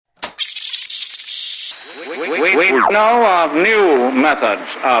We know of new methods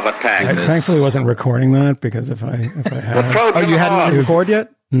of attack. I thankfully wasn't recording that, because if I had... Oh, you hadn't recorded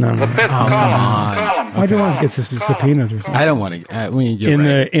yet? No. The fifth column. I don't want to get subpoenaed or something. I don't want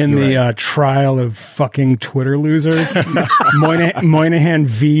to. In the trial of fucking Twitter losers, Moynihan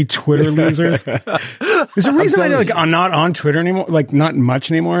v. Twitter losers. There's a reason I'm not on Twitter anymore, like not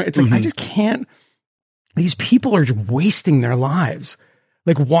much anymore. It's like I just can't. These people are wasting their lives,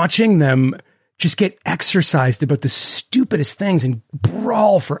 like watching them just get exercised about the stupidest things and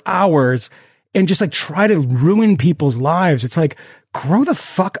brawl for hours and just like try to ruin people's lives. It's like, grow the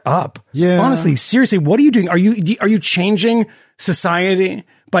fuck up. Yeah. Honestly, seriously, what are you doing? Are you changing society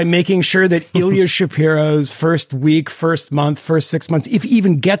by making sure that Ilya Shapiro's first week, first month, first 6 months, if he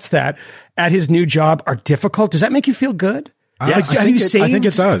even gets that at his new job, are difficult? Does that make you feel good? Yes, I think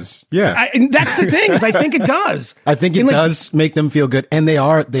it does. Yeah. And that's the thing, is I think it does. I think it does make them feel good. And they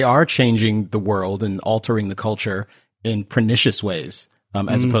are changing the world and altering the culture in pernicious ways.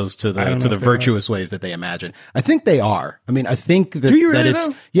 As opposed to the virtuous ways that they imagine. I think they are. I mean, I think that, Do you really it's,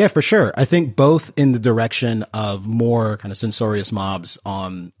 though? yeah, for sure. I think both in the direction of more kind of censorious mobs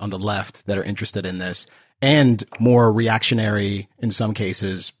on the left that are interested in this, and more reactionary in some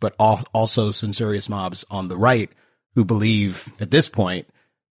cases, but also censorious mobs on the right who believe at this point,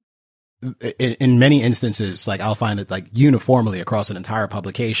 in many instances, like I'll find it like uniformly across an entire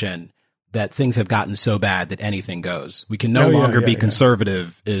publication, that things have gotten so bad that anything goes. We can no longer be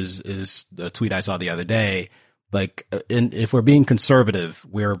conservative is a tweet I saw the other day. Like, if we're being conservative,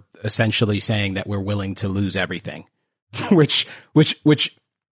 we're essentially saying that we're willing to lose everything, which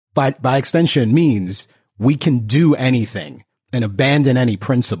by extension means we can do anything and abandon any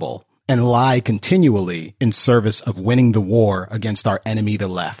principle and lie continually in service of winning the war against our enemy, the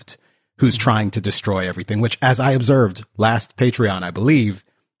left, who's trying to destroy everything, which, as I observed last Patreon, I believe,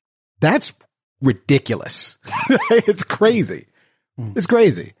 that's ridiculous. It's crazy. It's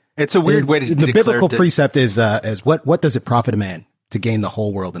crazy. It's a weird way to the biblical precept is what does it profit a man to gain the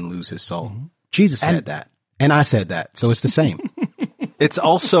whole world and lose his soul? Jesus said that, and I said that, so it's the same. It's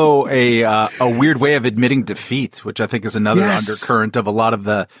also a weird way of admitting defeat, which I think is another undercurrent of a lot of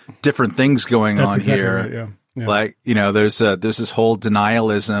the different things going on exactly here. right, yeah. Like, there's this whole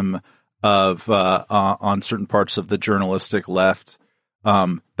denialism of on certain parts of the journalistic left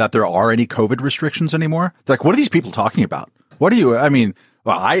that there are any COVID restrictions anymore. It's like, what are these people talking about? What are you? I mean,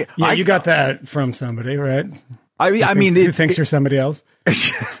 well, you got that from somebody, right? I mean, who thinks you're somebody else? We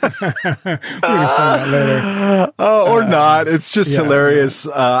can explain that later. Or not. It's just hilarious.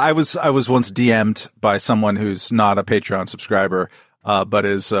 I was once DM'd by someone who's not a Patreon subscriber, but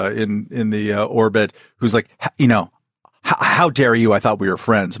is in the orbit, who's like, how dare you? I thought we were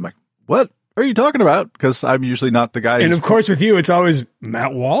friends. I'm like, what are you talking about? Because I'm usually not the guy. And of course, with you, it's always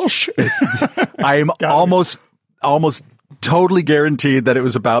Matt Walsh. I'm almost totally guaranteed that it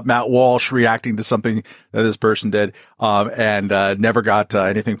was about Matt Walsh reacting to something that this person did, and never got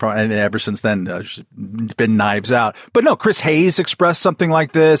anything from it. And ever since then, been knives out. But no, Chris Hayes expressed something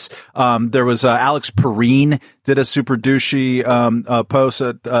like this. There was Alex Perrine did a super douchey post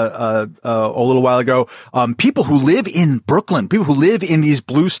a little while ago. People who live in Brooklyn, people who live in these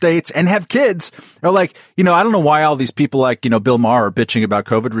blue states and have kids are like, I don't know why all these people like, Bill Maher are bitching about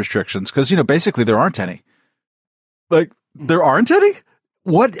COVID restrictions, because, basically there aren't any. Like, there aren't any?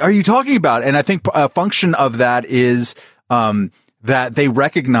 What are you talking about? And I think a function of that is that they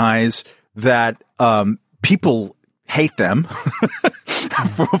recognize that people hate them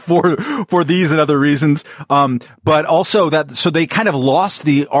for these and other reasons, but also that so they kind of lost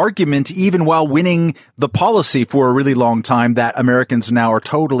the argument even while winning the policy for a really long time that Americans now are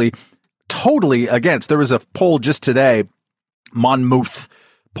totally against. There was a poll just today, Monmouth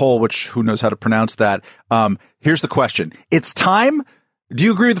poll, which who knows how to pronounce that. Here's the question. It's time. Do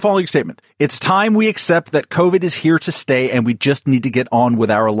you agree with the following statement? It's time we accept that COVID is here to stay and we just need to get on with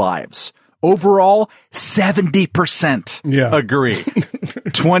our lives. Overall, 70% agree.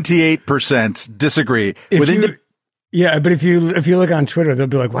 28% disagree. But if you look on Twitter, they'll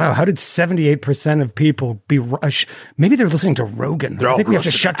be like, wow, how did 78% of people be maybe they're listening to Rogan. I think we have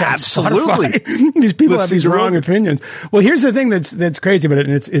to shut down Spotify. These people have these wrong opinions. Well, here's the thing that's crazy about it,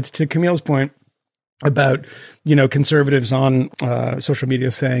 and it's to Camille's point about, conservatives on social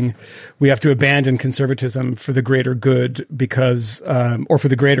media saying we have to abandon conservatism for the greater good because, or for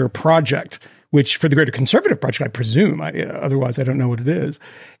the greater project, which for the greater conservative project, I presume, otherwise I don't know what it is.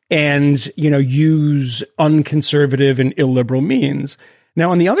 And, use unconservative and illiberal means. Now,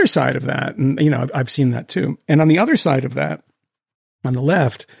 on the other side of that, and, I've seen that too. And on the other side of that, on the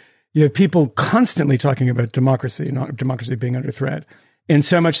left, you have people constantly talking about democracy, not democracy being under threat. and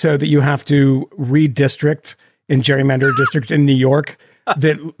so much so that you have to redistrict in gerrymander district in New York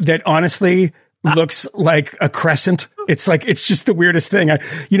that honestly looks like a crescent. It's like, it's just the weirdest thing.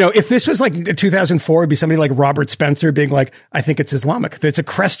 If this was like 2004, it'd be somebody like Robert Spencer being like, I think it's Islamic. It's a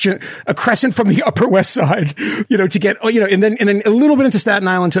crescent from the Upper West Side, to get, and then a little bit into Staten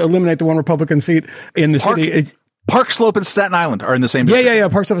Island to eliminate the one Republican seat in the city. Park Slope and Staten Island are in the same district. Yeah.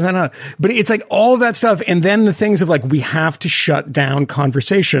 Park Slope and Staten Island. But it's like all of that stuff. And then the things of like, we have to shut down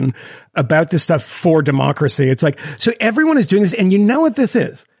conversation about this stuff for democracy. It's like, so everyone is doing this. And you know what this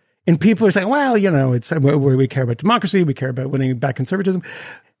is? And people are saying, well, it's where we care about democracy. We care about winning back conservatism.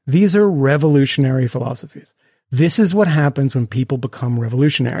 These are revolutionary philosophies. This is what happens when people become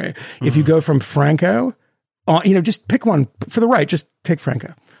revolutionary. If you go from Franco, just pick one for the right, just take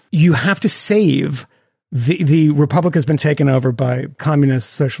Franco. You have to save the republic has been taken over by communists,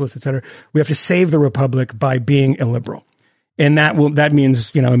 socialists, etc. We have to save the republic by being illiberal. And that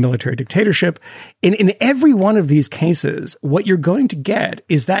means, a military dictatorship. In every one of these cases, what you're going to get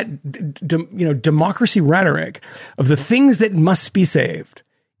is that, democracy rhetoric of the things that must be saved.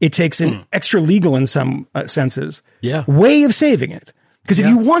 It takes an extra legal, in some senses, way of saving it. Because if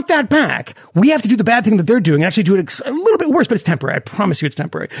you want that back, we have to do the bad thing that they're doing and actually do it a little bit worse, but it's temporary. I promise you it's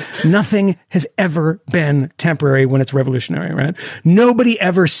temporary. Nothing has ever been temporary when it's revolutionary, right? Nobody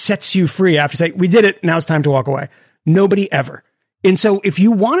ever sets you free after saying, we did it, now it's time to walk away. Nobody ever. And so if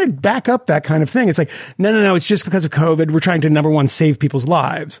you want to back up that kind of thing, it's like, no, it's just because of COVID. We're trying to, number one, save people's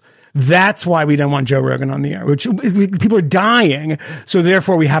lives. That's why we don't want Joe Rogan on the air, which people are dying. So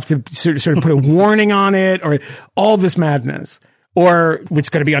therefore we have to sort of put a warning on it, or all this madness, or it's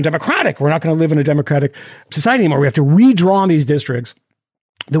going to be undemocratic. We're not going to live in a democratic society anymore. We have to redraw these districts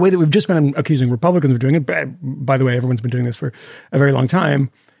the way that we've just been accusing Republicans of doing it. By the way, everyone's been doing this for a very long time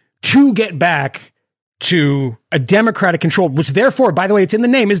to get back to a democratic control, which therefore, by the way, it's in the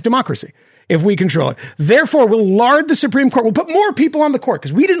name, is democracy. If we control it, therefore we'll lard the Supreme Court. We'll put more people on the court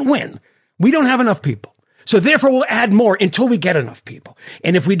because we didn't win. We don't have enough people. So therefore we'll add more until we get enough people.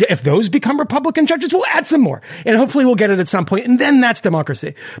 And if those become Republican judges, we'll add some more. And hopefully we'll get it at some point. And then that's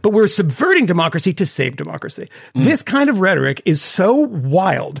democracy. But we're subverting democracy to save democracy. This kind of rhetoric is so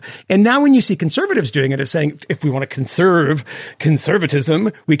wild. And now when you see conservatives doing it, as saying, if we want to conserve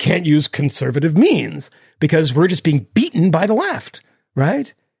conservatism, we can't use conservative means because we're just being beaten by the left,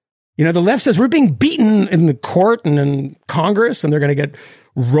 right? The left says we're being beaten in the court and in Congress, and they're going to get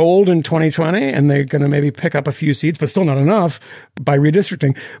rolled in 2020, and they're going to maybe pick up a few seats, but still not enough by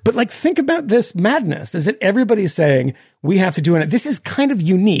redistricting. But think about this madness. Is that everybody's saying we have to do it? This is kind of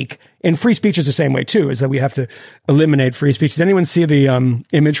unique, and free speech is the same way too, is that we have to eliminate free speech. Did anyone see the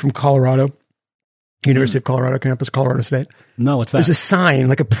image from Colorado? University of Colorado campus, Colorado State? No, what's that? There's a sign,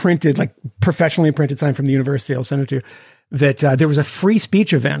 like a printed, like professionally printed sign from the university. I'll send it to you. That there was a free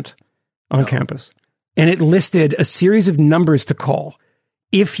speech event on campus, and it listed a series of numbers to call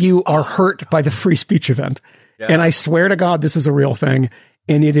if you are hurt by the free speech event. Yeah. And I swear to God, this is a real thing,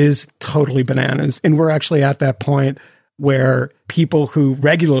 and it is totally bananas. And we're actually at that point where people who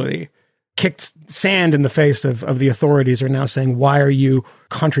regularly kicked sand in the face of the authorities are now saying, why are you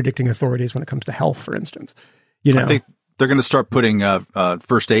contradicting authorities when it comes to health, for instance? I think they're going to start putting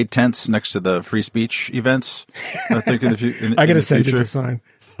first aid tents next to the free speech events. I think in the future. I got to send you the sign.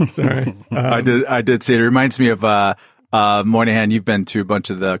 Sorry. I did see it. It reminds me of Moynihan. You've been to a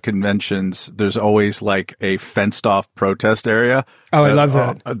bunch of the conventions. There's always like a fenced off protest area. Oh, I love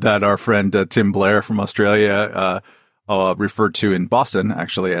that. That our friend Tim Blair from Australia referred to in Boston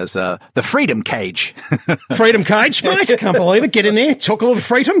actually as the Freedom Cage. Freedom Cage, mate. I can't believe it. Get in there, talk a little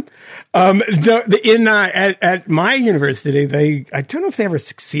freedom. At my university, I don't know if they ever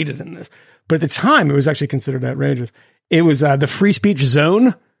succeeded in this, but at the time it was actually considered outrageous. It was the free speech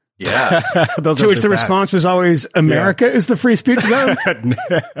zone. Yeah. To which the response was always, America is the free speech zone.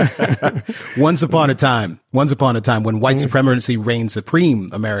 Once upon a time, when white supremacy reigned supreme,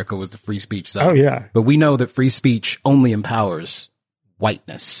 America was the free speech zone. Oh, yeah. But we know that free speech only empowers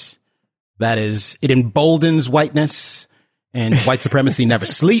whiteness. That is, it emboldens whiteness, and white supremacy never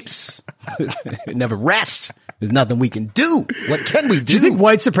sleeps. It never rests. There's nothing we can do. What can we do? Do you think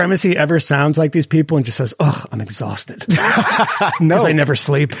white supremacy ever sounds like these people and just says, "Oh, I'm exhausted"? No, I never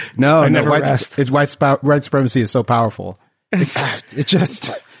sleep. No, I never rest. White supremacy is so powerful. It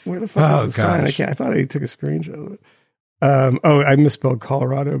just. Where the fuck is the sign? I thought I took a screenshot of it. I misspelled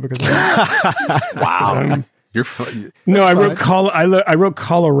Colorado because. Wow, you're. No, I wrote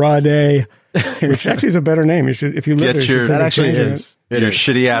Colorado. Which actually is a better name. You should, if you live there, that actually is. Your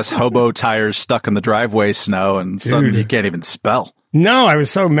shitty ass hobo tires stuck in the driveway snow, and suddenly you can't even spell. No, I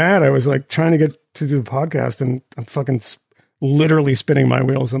was so mad. I was like trying to get to do the podcast, and I'm fucking literally spinning my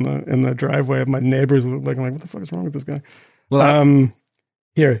wheels in the driveway of my neighbors. Like, I'm like, what the fuck is wrong with this guy? Well,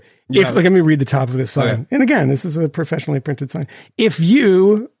 here, let me read the top of this sign. Okay. And again, this is a professionally printed sign. If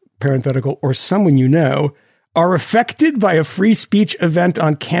you, parenthetical, or someone you know, are affected by a free speech event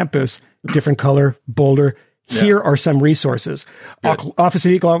on campus, different color, bolder, here are some resources. Office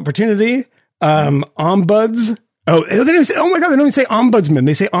of Equal Opportunity, ombuds. Oh, they don't even say, oh my God, they don't even say ombudsman.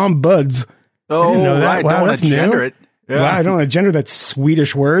 They say ombuds. Oh, I didn't know that. Right. Wow, that's gender it. Yeah. Wow, I don't want to gender that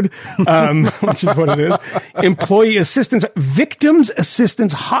Swedish word, which is what it is. Employee assistance, victims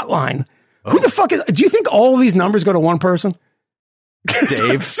assistance hotline. Who the fuck is, do you think all of these numbers go to one person?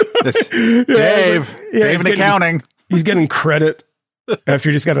 Dave. Dave in accounting. He's getting credit after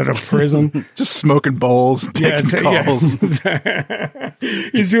he just got out of prison. Just smoking bowls, taking calls. Yeah.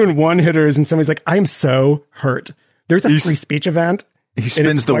 He's doing one-hitters and somebody's like, I'm so hurt. There's a free speech event. He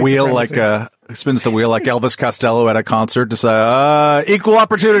spins the wheel like Elvis Costello at a concert to say, equal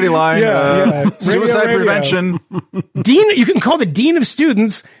opportunity line, suicide prevention. Dean, you can call the Dean of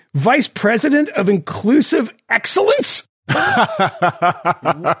Students Vice President of Inclusive Excellence. Hold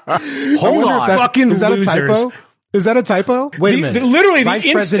on. Fucking is that losers. A typo? Is that a typo? Wait a minute. Literally, Vice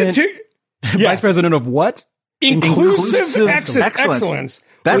the President, Vice President of what? Inclusive excellence.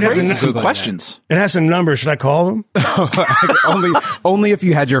 That raises some questions. It has some numbers. Should I call them? only if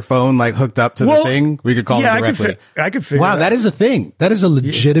you had your phone like hooked up to the thing, we could call them directly. I could figure. Wow, that is a thing. That is a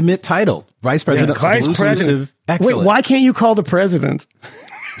legitimate title. Vice President of Inclusive Excellence. Wait, why can't you call the president?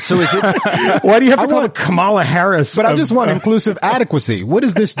 So is it? Why do you have to call it Kamala Harris? But I just want inclusive adequacy. What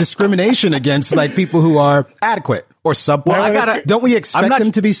is this discrimination against like people who are adequate or subpar? Don't we expect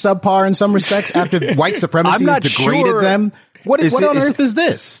them to be subpar in some respects after white supremacy has degraded them? What on earth is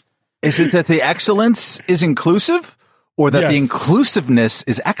this? Is it that the excellence is inclusive, or that the inclusiveness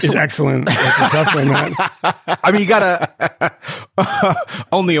is excellent? It's excellent. That's a tough one, man. I mean, you gotta.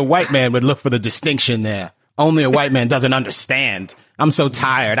 Only a white man would look for the distinction there. Only a white man doesn't understand. I'm so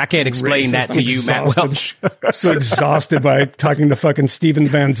tired. I can't explain that to you, Matt Welch. So exhausted by talking to fucking Steven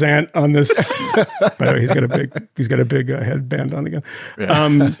Van Zandt on this. By the way, he's got a big headband on again.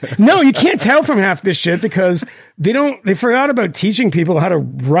 Yeah. No, you can't tell from half this shit because they forgot about teaching people how to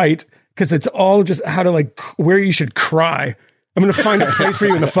write because it's all just how to like where you should cry. I'm going to find a place for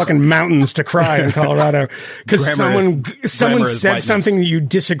you in the fucking mountains to cry in Colorado because someone said something that you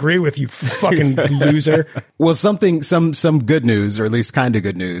disagree with, you fucking loser. Well, some good news, or at least kind of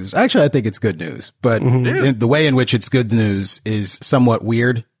good news. Actually, I think it's good news, but the way in which it's good news is somewhat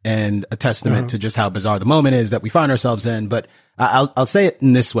weird and a testament to just how bizarre the moment is that we find ourselves in. But I'll say it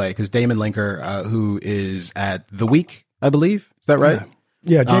in this way because Damon Linker, who is at The Week, I believe, is that right?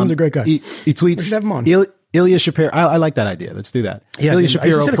 Yeah, Damon's a great guy. He tweets. We should have him on. Ilya Shapiro. I like that idea. Let's do that. Yeah, Ilya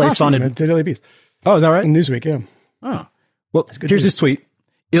Shapiro placed on it. Daily Beast. Oh, is that right? In Newsweek, yeah. Oh, well, here's his tweet.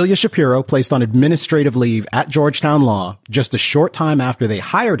 Ilya Shapiro placed on administrative leave at Georgetown Law just a short time after they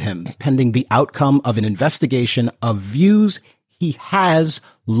hired him, pending the outcome of an investigation of views he has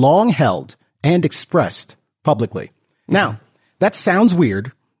long held and expressed publicly. Now, that sounds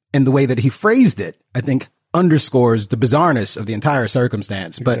weird, and the way that he phrased it, I think, underscores the bizarreness of the entire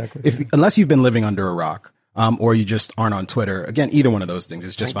circumstance. But unless you've been living under a rock, or you just aren't on Twitter, again, either one of those things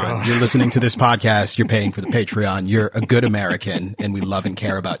is just fine. You're listening to this podcast, you're paying for the Patreon, you're a good American, and we love and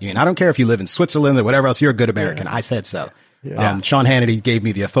care about you. And I don't care if you live in Switzerland or whatever else, you're a good American. I said so. Yeah. Sean Hannity gave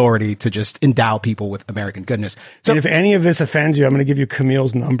me the authority to just endow people with American goodness. So and if any of this offends you, I'm going to give you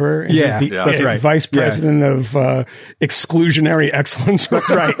Camille's number. And he's the that's right. Vice President of exclusionary excellence. That's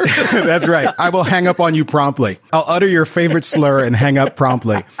right. That's right. I will hang up on you promptly. I'll utter your favorite slur and hang up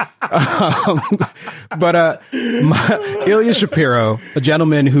promptly. Ilya Shapiro, a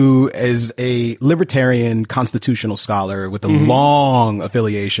gentleman who is a libertarian constitutional scholar with a long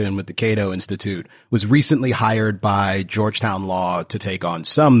affiliation with the Cato Institute, was recently hired by Georgetown Law to take on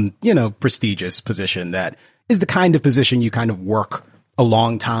some, prestigious position that is the kind of position you kind of work a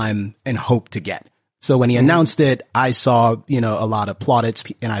long time and hope to get. So when he announced it, I saw, a lot of plaudits,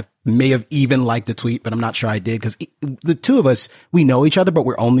 and I may have even liked the tweet, but I'm not sure I did because the two of us, we know each other, but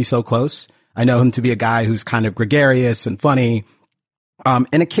we're only so close. I know him to be a guy who's kind of gregarious and funny, and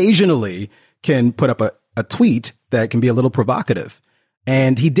occasionally can put up a tweet that can be a little provocative.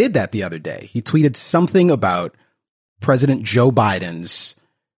 And he did that the other day. He tweeted something about President Joe Biden's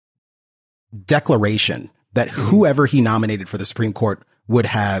declaration that whoever he nominated for the Supreme Court would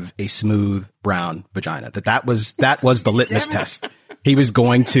have a smooth brown vagina. That was the litmus test. He was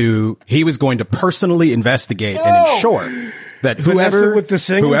going to personally investigate and ensure that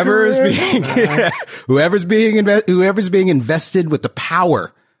whoever's being invested with the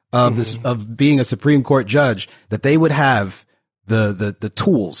power of this of being a Supreme Court judge, that they would have the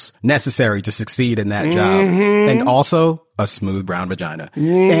tools necessary to succeed in that job, and also a smooth brown vagina.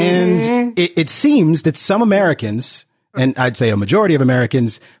 And it seems that some Americans, and I'd say a majority of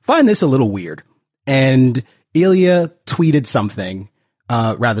Americans, find this a little weird. And Ilya tweeted something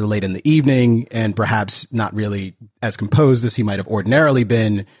rather late in the evening, and perhaps not really as composed as he might have ordinarily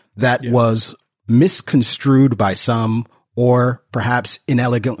been, that was misconstrued by some, or perhaps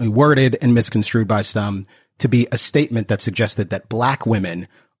inelegantly worded and misconstrued by some, to be a statement that suggested that black women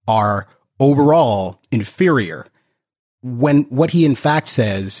are overall inferior, when what he in fact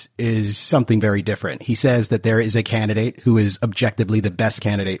says is something very different. He says that there is a candidate who is objectively the best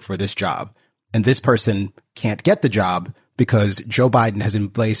candidate for this job, and this person can't get the job because Joe Biden has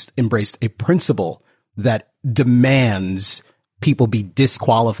embraced a principle that demands people be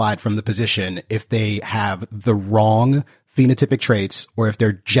disqualified from the position if they have the wrong phenotypic traits or if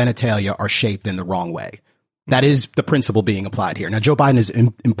their genitalia are shaped in the wrong way. That is the principle being applied here. Now, Joe Biden is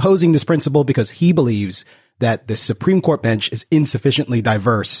imposing this principle because he believes that the Supreme Court bench is insufficiently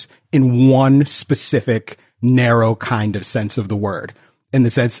diverse in one specific, narrow kind of sense of the word, in the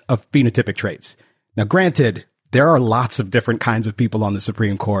sense of phenotypic traits. Now, granted, there are lots of different kinds of people on the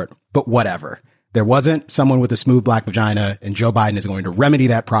Supreme Court, but whatever. There wasn't someone with a smooth black vagina, and Joe Biden is going to remedy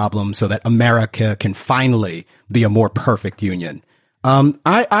that problem so that America can finally be a more perfect union.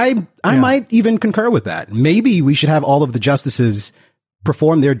 I might even concur with that. Maybe we should have all of the justices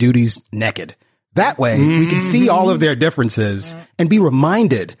perform their duties naked. That way we can see all of their differences and be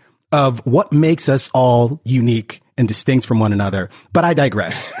reminded of what makes us all unique and distinct from one another. But I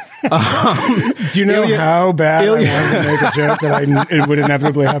digress. Do you know how bad I wanted to make a joke that it would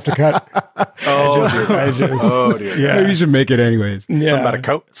inevitably have to cut? Oh, dear. Yeah. Maybe you should make it anyways. Yeah.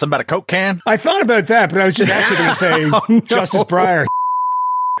 Something about a Coke can? I thought about that, but I was just actually going to say Justice Breyer.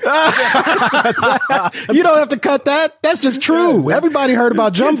 You don't have to cut that. That's just true. Everybody heard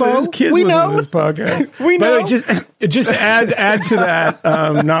about Jumbo. We know this podcast. We know. But just add to that.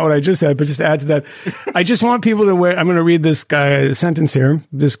 Not what I just said, but just add to that. I just want people to I'm going to read this guy's sentence here.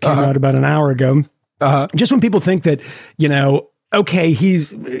 This came out about an hour ago. Just when people think that, okay,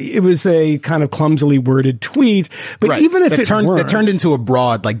 it was a kind of clumsily worded tweet, but even if it turned into a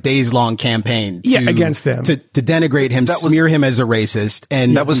broad, like days-long campaign against them to denigrate him, smear him as a racist,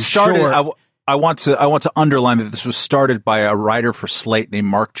 and that was started. I want to underline that this was started by a writer for Slate named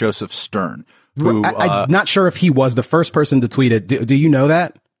Mark Joseph Stern. Who, I'm not sure if he was the first person to tweet it. Do you know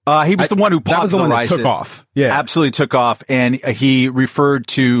that? He was the one who that was the one that took off. Yeah, absolutely took off, and he referred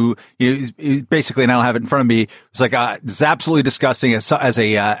to basically, and I don't have it in front of me. It's like it's absolutely disgusting. As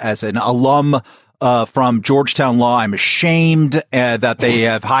an alum from Georgetown Law, I'm ashamed that they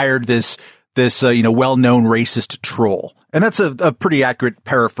have hired this well-known racist troll, and that's a pretty accurate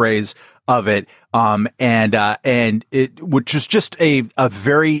paraphrase of it. And it which is just a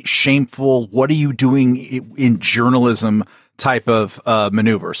very shameful. What are you doing in journalism? Type of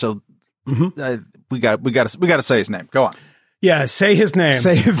maneuver. So we got to say his name. Go on. Yeah, say his name.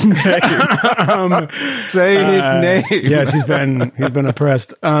 Say his name. Say his name. Yes, he's been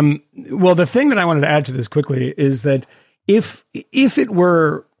oppressed. Well, the thing that I wanted to add to this quickly is that if it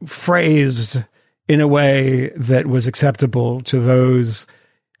were phrased in a way that was acceptable to those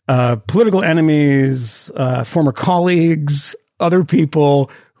political enemies, former colleagues, other people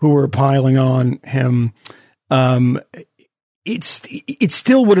who were piling on him, it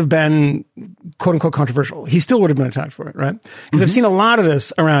still would have been quote unquote controversial. He still would have been attacked for it, right? Because I've seen a lot of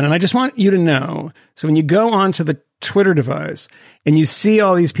this around, and I just want you to know. So when you go onto the Twitter device and you see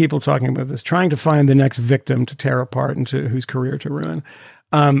all these people talking about this, trying to find the next victim to tear apart and to whose career to ruin.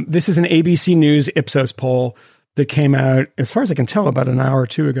 This is an ABC News Ipsos poll that came out, as far as I can tell, about an hour or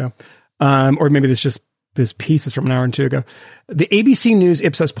two ago. Or maybe this piece is from an hour and two ago. The ABC News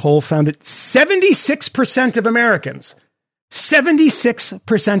Ipsos poll found that 76% of Americans,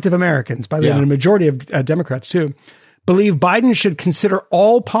 76% of Americans, by the way, and a majority of Democrats too, believe Biden should consider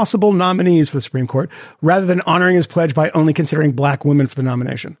all possible nominees for the Supreme Court rather than honoring his pledge by only considering black women for the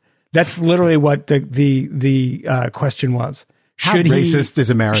nomination. That's literally what the question was. How racist is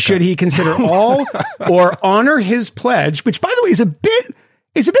America? Should he consider all or honor his pledge, which, by the way, is a bit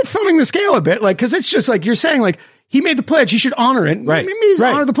thumbing the scale a bit, like, because it's just like you're saying, like, he made the pledge, he should honor it. Right. Maybe he's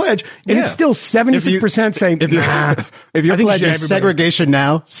honor the pledge. And it's still 76% saying, if your pledge is segregation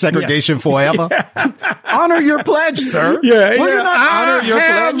now, segregation forever, honor your pledge, sir. Yeah. Will you not honor your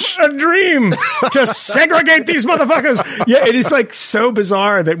pledge? A dream to segregate these motherfuckers. Yeah. It is like so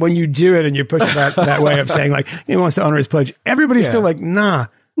bizarre that when you do it and you push it that way of saying, like, he wants to honor his pledge, everybody's still like, nah,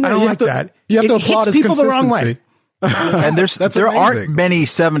 I don't like that. You have to applaud his people consistency. the wrong way. And there aren't many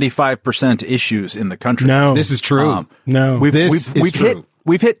 75% issues in the country. No, this is true.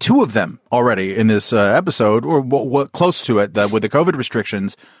 We've hit two of them already in this episode, or close to it, with the COVID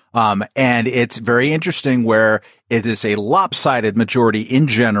restrictions. And it's very interesting where it is a lopsided majority in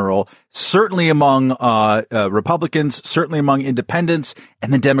general, certainly among Republicans, certainly among independents,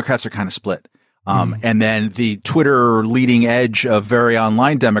 and then Democrats are kind of split. And then the Twitter leading edge of very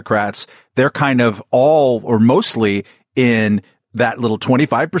online Democrats, they're kind of all or mostly in that little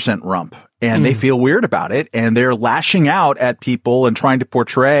 25% rump, and they feel weird about it, and they're lashing out at people and trying to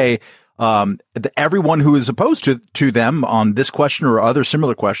portray everyone who is opposed to them on this question or other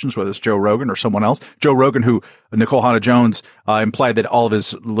similar questions, whether it's Joe Rogan or someone else. Joe Rogan, who Nicole Hannah-Jones implied that all of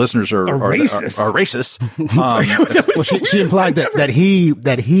his listeners are racist. Well, she implied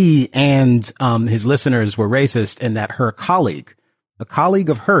that he and his listeners were racist, and that her colleague, a colleague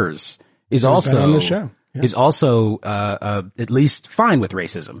of hers, is also on the show. Yeah. Is also at least fine with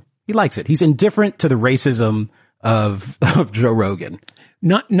racism. He likes it. He's indifferent to the racism of Joe Rogan.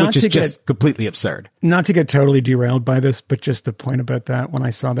 Which is just completely absurd. Not to get totally derailed by this, but just a point about that. When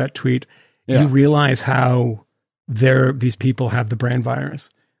I saw that tweet, you realize how these people have the brain virus.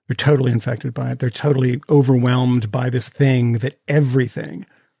 They're totally infected by it. They're totally overwhelmed by this thing that everything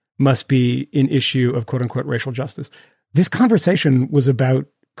must be an issue of quote unquote racial justice. This conversation was about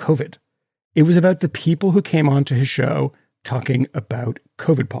COVID. It was about the people who came onto his show talking about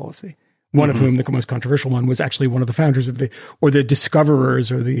COVID policy. One of whom, the most controversial one, was actually one of the founders of the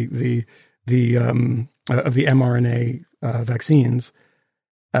discoverers or the of the mRNA vaccines,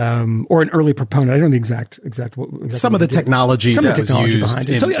 or an early proponent. I don't know the exact some of the technology that was used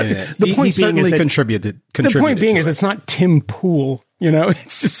behind it. The point certainly contributed. The point being is it's not Tim Pool.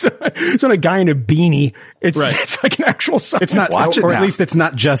 It's just it's not a guy in a beanie. It's like an actual scientist. It's not, or at least it's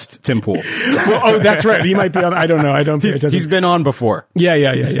not just Tim Pool. Well, that's right. He might be on. I don't know. I don't pay attention. He's been on before. Yeah.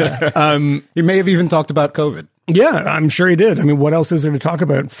 He may have even talked about COVID. Yeah, I'm sure he did. I mean, what else is there to talk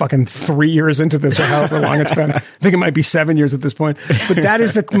about? Fucking 3 years into this, or however long it's been. I think it might be 7 years at this point. But that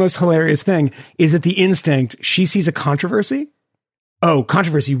is the most hilarious thing: is that the instinct she sees a controversy. Oh,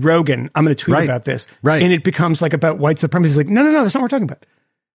 controversy, Rogan. I'm going to tweet about this. Right. And it becomes like about white supremacy. It's like, no, that's not what we're talking about.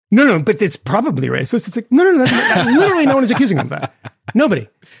 No, but it's probably racist. It's like, no, literally no one is accusing him of that. Nobody.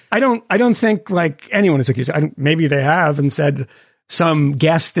 I don't think like anyone is accusing. Maybe they have and said some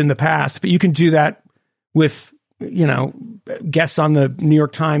guest in the past, but you can do that with, guests on the New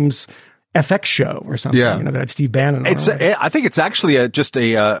York Times FX show or something, that had Steve Bannon on. I think it's actually just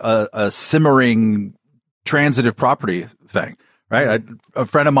a simmering transitive property thing. Right. A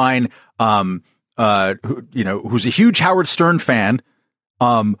friend of mine, who's a huge Howard Stern fan,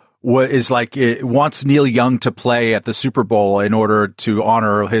 wants Neil Young to play at the Super Bowl in order to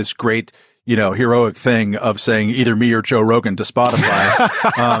honor his great, heroic thing of saying either me or Joe Rogan to Spotify.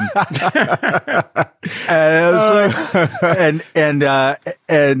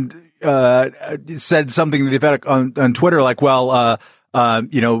 And said something to the effect on Twitter, like, well,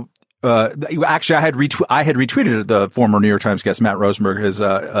 actually, I had retweeted the former New York Times guest Matt Rosenberg his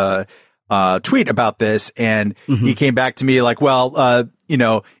tweet about this, and he came back to me like, well,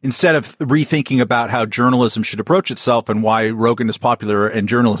 instead of rethinking about how journalism should approach itself and why Rogan is popular and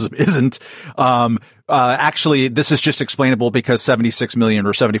journalism isn't, actually, this is just explainable because 76 million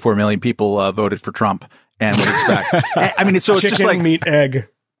or 74 million people voted for Trump and would expect. I mean, it's just like meat, egg.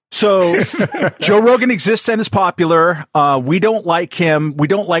 So Joe Rogan exists and is popular. We don't like him. We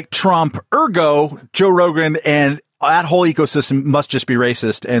don't like Trump. Ergo, Joe Rogan and that whole ecosystem must just be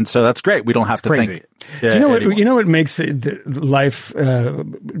racist. And so that's great. We don't have to think. Do you know what makes life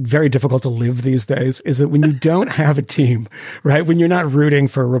very difficult to live these days is that when you don't have a team, right? When you're not rooting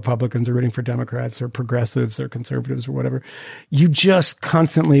for Republicans or rooting for Democrats or progressives or conservatives or whatever, you just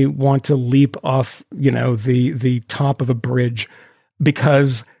constantly want to leap off, the top of a bridge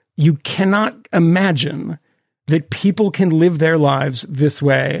because you cannot imagine that people can live their lives this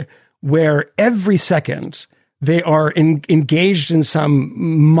way, where every second they are engaged in some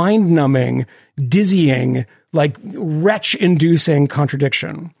mind-numbing, dizzying, like retch-inducing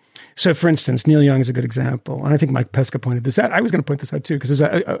contradiction. So, for instance, Neil Young is a good example. And I think Mike Pesca pointed this out. I was going to point this out, too, because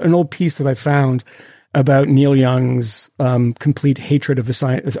there's an old piece that I found about Neil Young's complete hatred of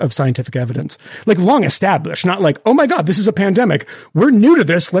of scientific evidence, like long established, not like, oh my God, this is a pandemic. We're new to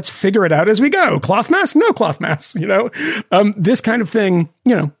this. Let's figure it out as we go. Cloth mask? No cloth masks, this kind of thing,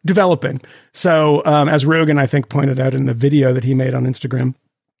 developing. So as Rogan, I think, pointed out in the video that he made on Instagram,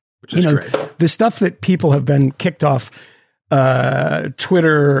 which is great. The stuff that people have been kicked off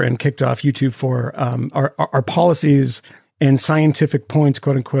Twitter and kicked off YouTube for are policies and scientific points,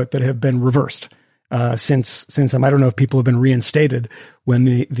 quote unquote, that have been reversed. since I don't know if people have been reinstated when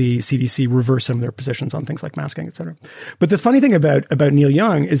the CDC reversed some of their positions on things like masking, et cetera. But the funny thing about Neil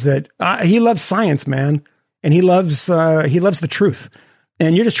Young is that he loves science, man, and he loves the truth.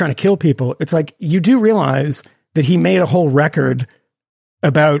 And you're just trying to kill people. It's like, you do realize that he made a whole record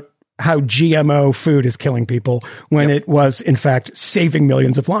about how GMO food is killing people when it was, in fact, saving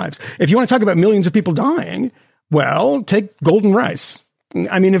millions of lives. If you want to talk about millions of people dying, well, take golden rice.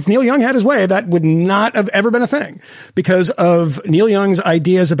 I mean, if Neil Young had his way, that would not have ever been a thing because of Neil Young's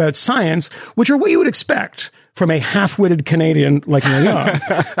ideas about science, which are what you would expect from a half-witted Canadian like Neil Young.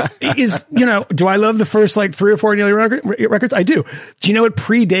 Do I love the first 3 or 4 Neil Young records? I do. Do you know what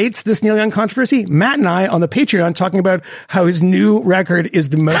predates this Neil Young controversy? Matt and I on the Patreon talking about how his new record is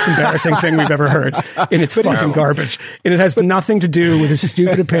the most embarrassing thing we've ever heard, and it's fucking garbage. And it has nothing to do with his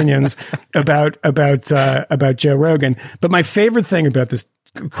stupid opinions about Joe Rogan. But my favorite thing about this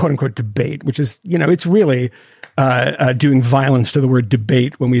quote unquote debate, which is, it's really doing violence to the word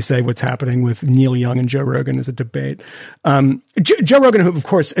debate when we say what's happening with Neil Young and Joe Rogan is a debate. Joe Rogan, who of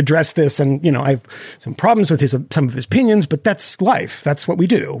course addressed this, and I have some problems with some of his opinions, but that's life. That's what we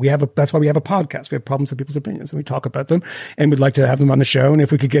do. That's why we have a podcast. We have problems with people's opinions, and we talk about them, and we'd like to have them on the show. And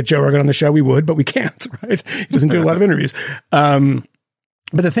if we could get Joe Rogan on the show, we would, but we can't. Right? He doesn't do a lot of interviews. But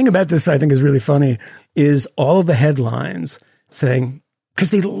the thing about this that I think is really funny is all of the headlines saying,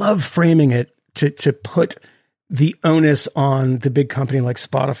 because they love framing it to put the onus on the big company like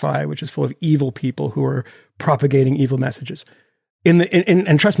Spotify, which is full of evil people who are propagating evil messages.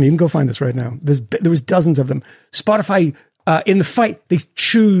 And trust me, you can go find this right now. There was dozens of them. Spotify, in the fight, they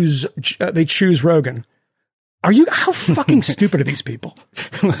choose Rogan. How fucking stupid are these people?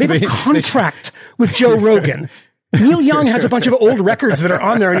 They have a contract with Joe Rogan. Neil Young has a bunch of old records that are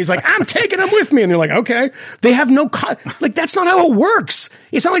on there, and he's like, I'm taking them with me. And they're like, okay. They have no, that's not how it works.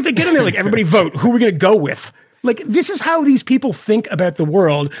 It's not like they get in there, everybody vote. Who are we going to go with? This is how these people think about the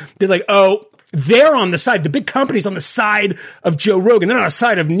world. They're like, oh, they're on the side. The big company's on the side of Joe Rogan. They're on the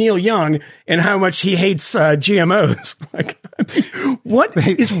side of Neil Young and how much he hates GMOs. What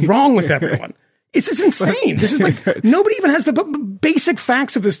is wrong with everyone? This is insane. This is nobody even has the basic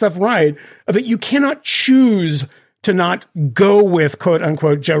facts of this stuff right, of that you cannot choose to not go with quote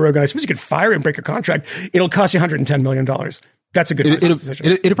unquote Joe Rogan. I suppose you could fire him, break your contract. It'll cost you $110 million. That's a good decision.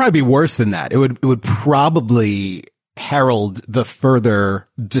 It'd probably be worse than that. It would probably herald the further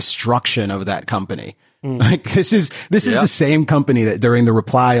destruction of that company. This is the same company that during the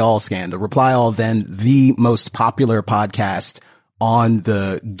Reply All scandal, Reply All, then the most popular podcast on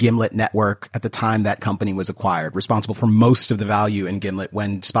the Gimlet network at the time that company was acquired, responsible for most of the value in Gimlet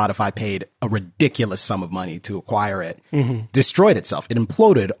when Spotify paid a ridiculous sum of money to acquire it, destroyed itself. It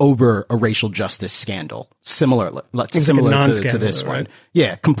imploded over a racial justice scandal, similar to this one. Right?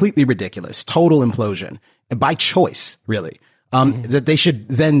 Yeah, completely ridiculous, total implosion, and by choice, really. That they should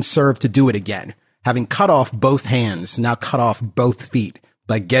then serve to do it again, having cut off both hands, now cut off both feet.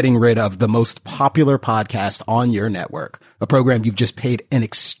 By getting rid of the most popular podcast on your network, a program you've just paid an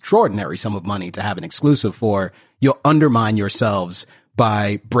extraordinary sum of money to have an exclusive for, you'll undermine yourselves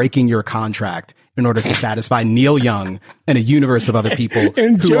by breaking your contract in order to satisfy Neil Young and a universe of other people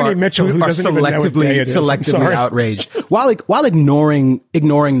and who are selectively outraged while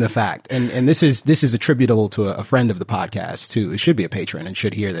ignoring the fact. And this is attributable to a friend of the podcast who should be a patron and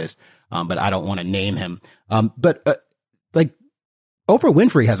should hear this. But I don't want to name him. Oprah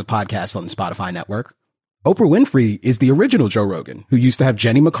Winfrey has a podcast on the Spotify network. Oprah Winfrey is the original Joe Rogan, who used to have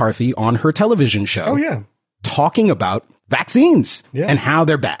Jenny McCarthy on her television show. Oh, yeah. Talking about vaccines and how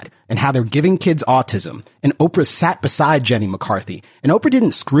they're bad and how they're giving kids autism. And Oprah sat beside Jenny McCarthy, and Oprah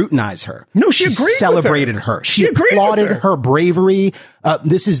didn't scrutinize her. No, she agreed celebrated with her. She applauded her bravery.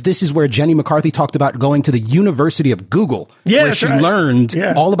 This is where Jenny McCarthy talked about going to the University of Google, where she learned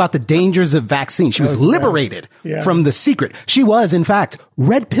all about the dangers of vaccines. She was liberated from the secret. She was, in fact,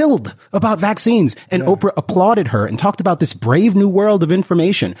 red-pilled about vaccines. And Oprah applauded her and talked about this brave new world of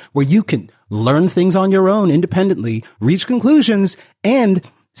information where you can learn things on your own independently, reach conclusions, and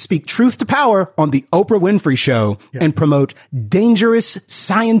speak truth to power on the Oprah Winfrey Show and promote dangerous,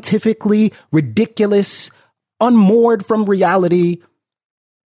 scientifically ridiculous, unmoored from reality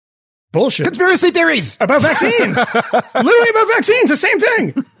bullshit conspiracy theories about vaccines. Literally about vaccines, the same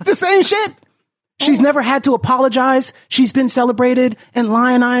thing. The same shit. She's never had to apologize. She's been celebrated and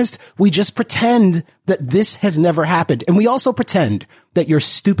lionized. We just pretend that this has never happened. And we also pretend that your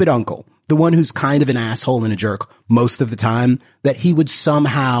stupid uncle, the one who's kind of an asshole and a jerk most of the time, that he would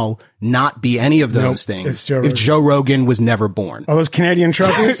somehow not be any of those things if Joe Rogan was never born. All those Canadian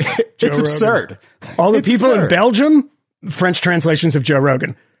truckers? It's absurd. All the people in Belgium, French translations of Joe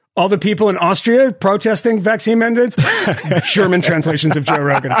Rogan. All the people in Austria protesting vaccine mandates, German translations of Joe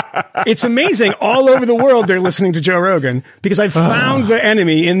Rogan. It's amazing. All over the world, they're listening to Joe Rogan because I found the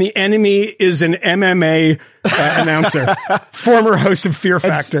enemy, and the enemy is an MMA announcer, former host of Fear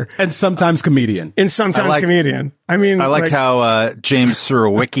Factor. And sometimes comedian. And sometimes comedian. I mean, I like how James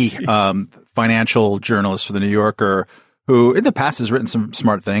Surowiecki, financial journalist for The New Yorker, who in the past has written some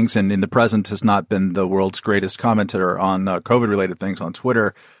smart things and in the present has not been the world's greatest commentator on COVID-related things on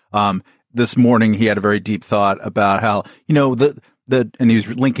Twitter. This morning, he had a very deep thought about how, and he was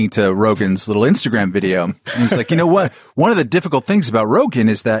linking to Rogan's little Instagram video. And he's like, you know what? One of the difficult things about Rogan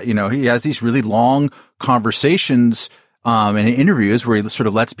is that, he has these really long conversations, and interviews where he sort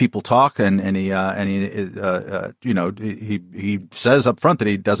of lets people talk and he says up front that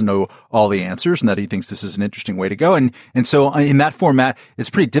he doesn't know all the answers and that he thinks this is an interesting way to go. And so in that format, it's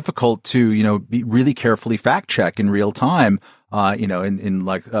pretty difficult to, be really carefully fact check in real time, in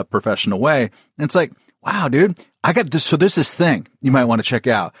like a professional way. And it's like, wow, dude, I got this. So there's this thing you might want to check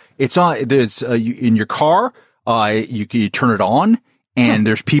out. It's on, there's, in your car, you turn it on. And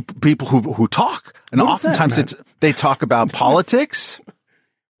there's people who talk, and oftentimes they talk about politics.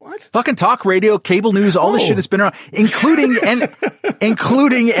 What? Fucking talk radio, cable news, all this shit has been around, including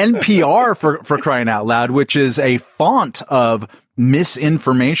NPR for crying out loud, which is a font of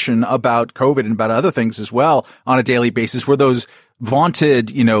misinformation about COVID and about other things as well on a daily basis, where those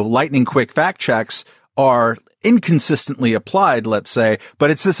vaunted, lightning quick fact checks are inconsistently applied, let's say.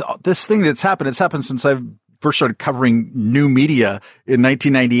 But it's this thing that's happened. It's happened since I've first started covering new media in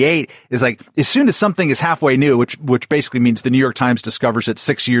 1998, is like, as soon as something is halfway new, which basically means the New York Times discovers it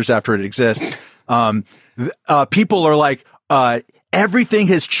 6 years after it exists, people are like, everything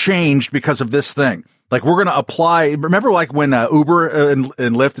has changed because of this thing. Like, we're going to apply. Remember, like, when Uber and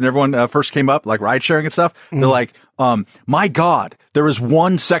Lyft and everyone first came up, like ride sharing and stuff? Mm-hmm. They're like, my God, there was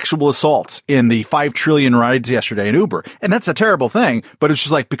one sexual assault in the 5 trillion rides yesterday in Uber. And that's a terrible thing. But it's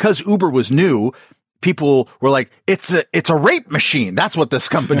just like, because Uber was new, people were like, it's a rape machine. That's what this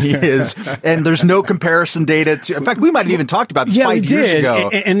company is. And there's no comparison data to, in fact, we might have even talked about this 5 years ago.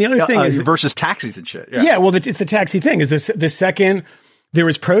 And the other thing is versus taxis and shit. Yeah. Well, it's the taxi thing is this, the second there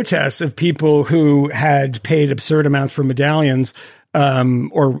was protests of people who had paid absurd amounts for medallions,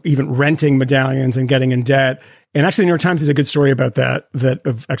 or even renting medallions and getting in debt. And actually, the New York Times has a good story about that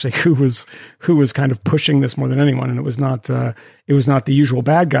of actually who was kind of pushing this more than anyone, and it was not the usual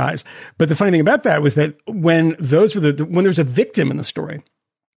bad guys. But the funny thing about that was that when when there was a victim in the story,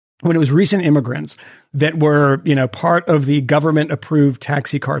 when it was recent immigrants that were part of the government approved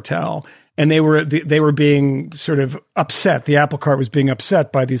taxi cartel, and they were being sort of upset. The apple cart was being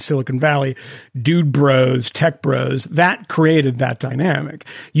upset by these Silicon Valley dude bros, tech bros. That created that dynamic.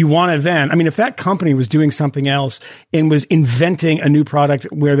 You want to then, if that company was doing something else and was inventing a new product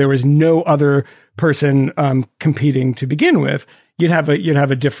where there was no other person competing to begin with, you'd have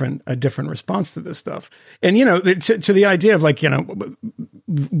a different response to this stuff. And to the idea of like,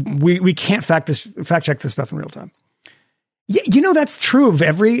 we can't fact check this stuff in real time. Yeah, that's true of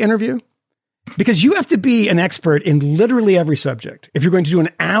every interview. Because you have to be an expert in literally every subject. If you're going to do an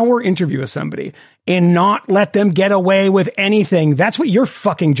hour interview with somebody and not let them get away with anything, that's what your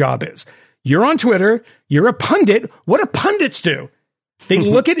fucking job is. You're on Twitter. You're a pundit. What do pundits do? They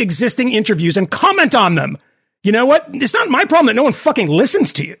look at existing interviews and comment on them. You know what? It's not my problem that no one fucking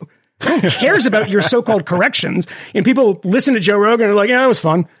listens to you. No one cares about your so-called corrections. And people listen to Joe Rogan and are like, yeah, that was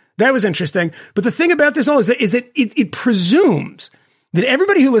fun. That was interesting. But the thing about this all is that it presumes that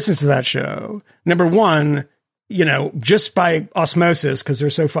everybody who listens to that show, number one, just by osmosis, because they're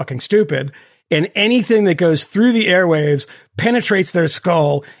so fucking stupid, and anything that goes through the airwaves penetrates their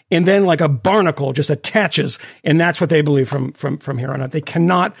skull, and then like a barnacle just attaches, and that's what they believe from here on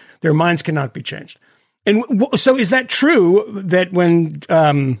out. Their minds cannot be changed. And so is that true that when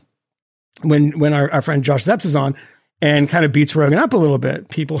our friend Josh Zepps is on and kind of beats Rogan up a little bit,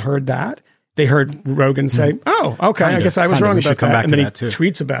 people heard that? They heard Rogan say, oh, okay, I guess I was wrong about that. And then he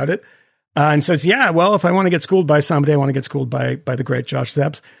tweets about it and says, yeah, well, if I want to get schooled by somebody, I want to get schooled by the great Josh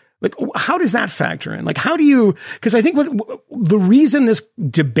Zepps. Like, how does that factor in? Like, how do you, because I think the reason this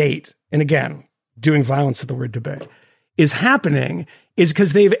debate, and again, doing violence to the word debate, is happening is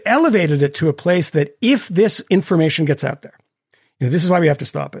because they've elevated it to a place that if this information gets out there, this is why we have to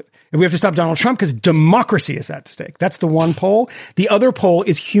stop it. And we have to stop Donald Trump because democracy is at stake. That's the one poll. The other poll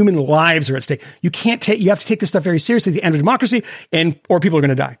is human lives are at stake. You have to take this stuff very seriously. The end of democracy or people are going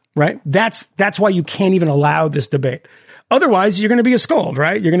to die, right? That's why you can't even allow this debate. Otherwise, you're going to be a scold,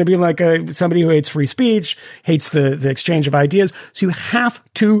 right? You're going to be like somebody who hates free speech, hates the exchange of ideas. So you have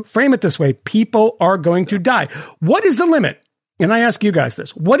to frame it this way. People are going to die. What is the limit? And I ask you guys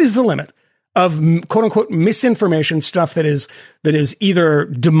this, what is the limit of quote unquote misinformation, stuff that is either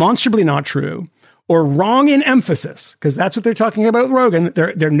demonstrably not true or wrong in emphasis? Because that's what they're talking about with Rogan.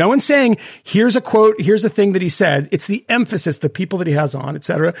 They're no one's saying, here's a quote, here's a thing that he said. It's the emphasis, the people that he has on, et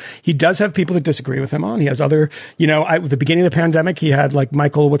cetera. He does have people that disagree with him on. He has other, at the beginning of the pandemic, he had like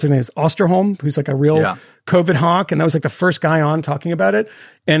Michael, what's his name, Osterholm, who's like a real COVID hawk. And that was like the first guy on talking about it.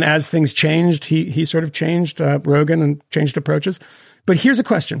 And as things changed, he sort of changed Rogan and changed approaches. But here's a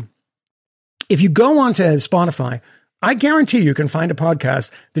question. If you go on to Spotify, I guarantee you can find a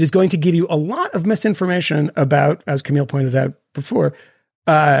podcast that is going to give you a lot of misinformation about, as Camille pointed out before,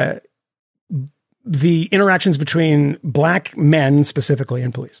 the interactions between black men specifically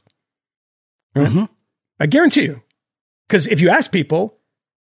and police. Right? Mm-hmm. I guarantee you. Because if you ask people,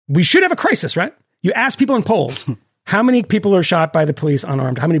 we should have a crisis, right? You ask people in polls, how many people are shot by the police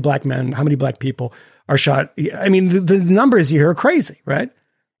unarmed? How many black men, how many black people are shot? I mean, the numbers here are crazy, right?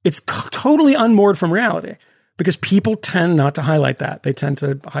 It's totally unmoored from reality because people tend not to highlight that. They tend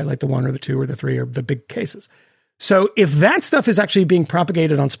to highlight the one or the two or the three or the big cases. So if that stuff is actually being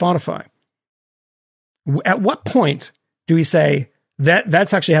propagated on Spotify, at what point do we say that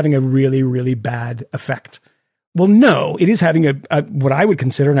that's actually having a really, really bad effect? Well, no, it is having a what I would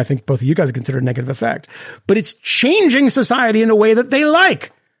consider, and I think both of you guys would consider a negative effect, but it's changing society in a way that they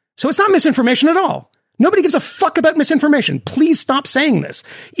like. So it's not misinformation at all. Nobody gives a fuck about misinformation. Please stop saying this.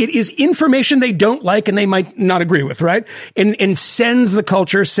 It is information they don't like and they might not agree with, right? And sends the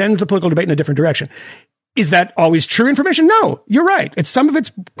culture, sends the political debate in a different direction. Is that always true information? No, you're right. Some of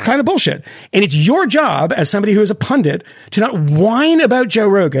it's kind of bullshit. And it's your job as somebody who is a pundit to not whine about Joe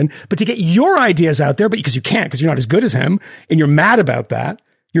Rogan, but to get your ideas out there, but because you can't, because you're not as good as him and you're mad about that.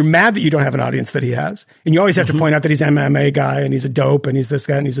 You're mad that you don't have an audience that he has. And you always have to point out that he's an MMA guy and he's a dope and he's this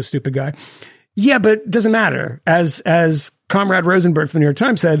guy and he's a stupid guy. Yeah, but it doesn't matter. As Comrade Rosenberg from the New York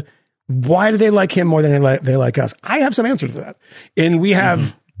Times said, why do they like him more than they like us? I have some answer to that. And we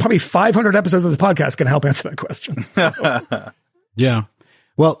have probably 500 episodes of this podcast can help answer that question. So. Yeah.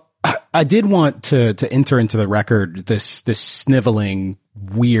 Well, I did want to enter into the record this sniveling,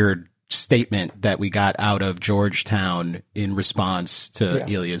 weird statement that we got out of Georgetown in response to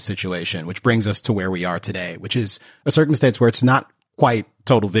Ilya's situation, which brings us to where we are today, which is a circumstance where it's not quite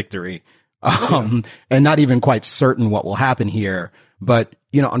total victory. And not even quite certain what will happen here. But,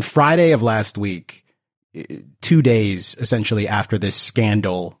 on Friday of last week, 2 days essentially after this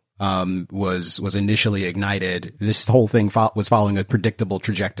scandal was initially ignited, this whole thing was following a predictable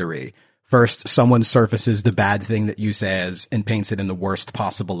trajectory. First, someone surfaces the bad thing that you says and paints it in the worst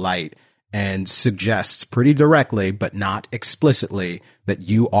possible light and suggests pretty directly, but not explicitly, that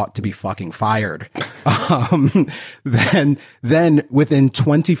you ought to be fucking fired. Then within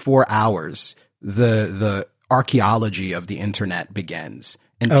 24 hours, the archaeology of the internet begins.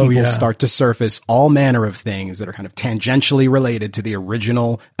 And people start to surface all manner of things that are kind of tangentially related to the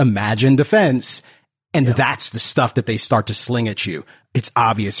original imagined offense. And that's the stuff that they start to sling at you. It's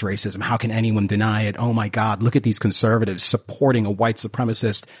obvious racism. How can anyone deny it? Oh my God, look at these conservatives supporting a white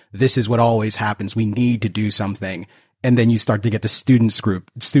supremacist. This is what always happens. We need to do something. And then you start to get the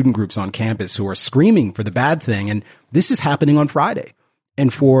student groups on campus who are screaming for the bad thing. And this is happening on Friday.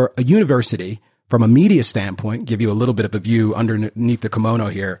 And for a university, from a media standpoint, give you a little bit of a view underneath the kimono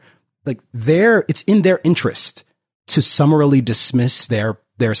here, it's in their interest to summarily dismiss their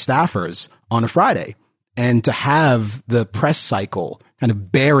staffers on a Friday and to have the press cycle kind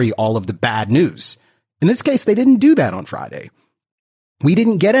of bury all of the bad news. In this case, they didn't do that on Friday. We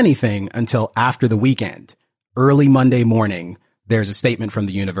didn't get anything until after the weekend. Early Monday morning, there's a statement from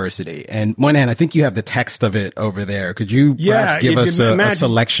the university. And Moynihan, I think you have the text of it over there. Could you perhaps give us a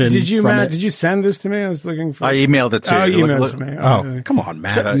selection? Did you send this to me? I was looking for. I emailed it to you. You emailed it to me. Oh, come on,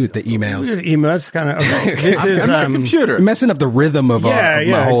 Matt. The emails. Emails kind of. Okay. This is computer. You're messing up the rhythm of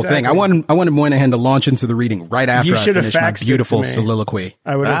my whole thing. I wanted Moynihan to launch into the reading right after you I finished my beautiful soliloquy.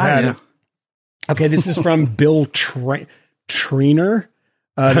 I would have had it. Okay, this is from Bill Treanor,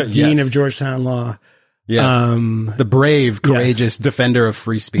 the dean of Georgetown Law. Yes. The brave, courageous defender of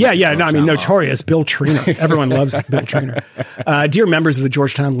free speech. Notorious Bill Treanor. Everyone loves Bill Treanor. Dear members of the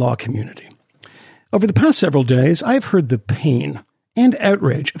Georgetown law community, over the past several days, I've heard the pain and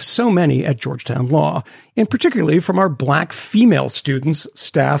outrage of so many at Georgetown Law, and particularly from our black female students,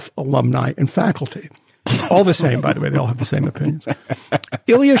 staff, alumni, and faculty. All the same, by the way, they all have the same opinions.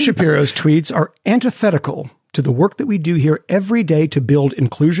 Ilya Shapiro's tweets are antithetical to the work that we do here every day to build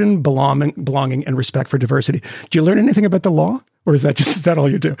inclusion, belonging, and respect for diversity. Do you learn anything about the law? Or is that all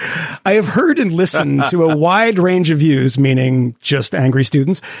you do? I have heard and listened to a wide range of views, meaning just angry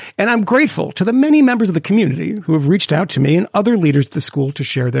students, and I'm grateful to the many members of the community who have reached out to me and other leaders at the school to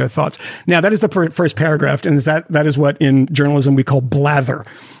share their thoughts. Now, that is the first paragraph, and that is what in journalism we call blather.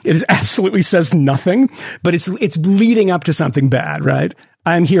 It absolutely says nothing, but it's leading up to something bad, right?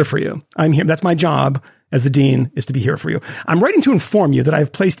 I'm here for you. I'm here. That's my job as the dean, is to be here for you. I'm writing to inform you that I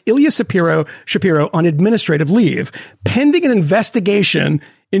have placed Ilya Shapiro on administrative leave, pending an investigation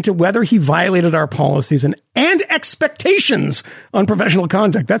into whether he violated our policies and expectations on professional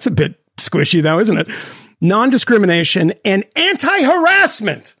conduct. That's a bit squishy, though, isn't it? Non-discrimination and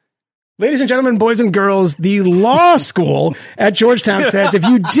anti-harassment. Ladies and gentlemen, boys and girls, the law school at Georgetown says if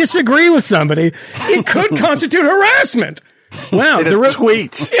you disagree with somebody, it could constitute harassment. Wow. In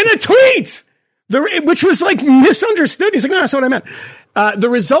a tweet. Which was like misunderstood. He's like, no, that's what I meant. The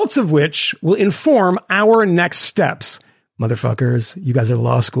results of which will inform our next steps. Motherfuckers, you guys are at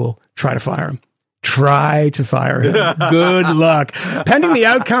law school. Try to fire him. Good luck. Pending the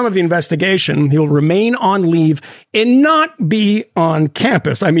outcome of the investigation, he will remain on leave and not be on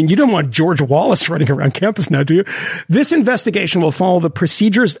campus. I mean, you don't want George Wallace running around campus now, do you? This investigation will follow the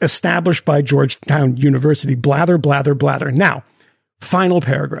procedures established by Georgetown University. Blather, blather, blather. Now, final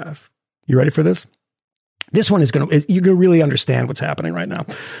paragraph. You ready for this? This one you're going to really understand what's happening right now.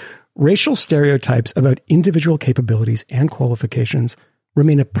 Racial stereotypes about individual capabilities and qualifications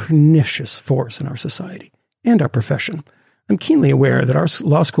remain a pernicious force in our society and our profession. I'm keenly aware that our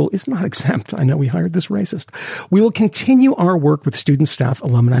law school is not exempt. I know we hired this racist. We will continue our work with students, staff,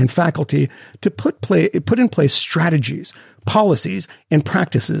 alumni, and faculty to put in place strategies, policies, and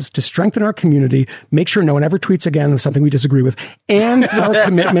practices to strengthen our community, make sure no one ever tweets again of something we disagree with, and our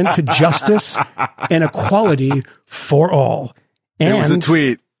commitment to justice and equality for all. And it was a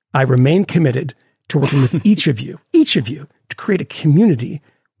tweet. I remain committed to working with each of you, to create a community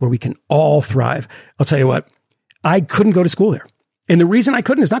where we can all thrive. I'll tell you what, I couldn't go to school there. And the reason I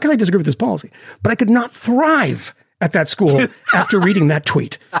couldn't is not because I disagree with this policy, but I could not thrive at that school after reading that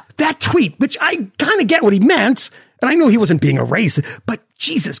tweet. That tweet, which I kind of get what he meant, and I know he wasn't being a racist, but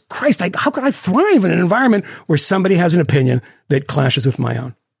Jesus Christ, how could I thrive in an environment where somebody has an opinion that clashes with my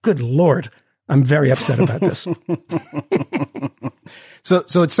own? Good Lord. I'm very upset about this.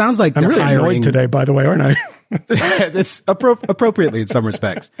 So it sounds like I'm they're really hiring annoyed today, by the way, aren't I? It's appropriately in some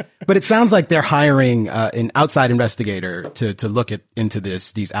respects, but it sounds like they're hiring an outside investigator to look into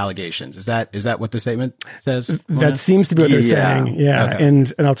these allegations. Is that what the statement says? That seems to be what they're saying. Yeah, okay.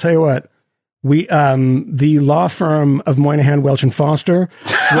 and I'll tell you what, the law firm of Moynihan, Welch and Foster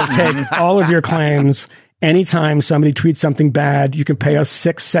will take all of your claims. Anytime somebody tweets something bad, you can pay us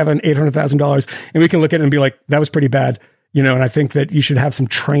 $600,000, $700,000, $800,000, and we can look at it and be like, that was pretty bad, And I think that you should have some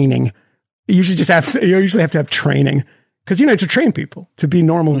training. You usually have to have training because, to train people to be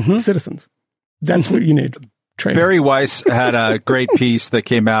normal citizens. That's what you need. Training. Barry Weiss had a great piece that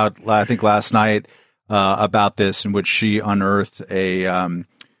came out, I think, last night about this, in which she unearthed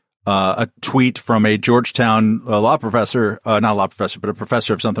a tweet from a Georgetown law professor, not a law professor, but a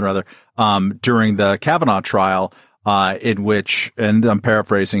professor of something or other, during the Kavanaugh trial, in which, and I'm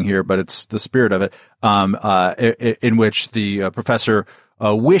paraphrasing here, but it's the spirit of it, in which the professor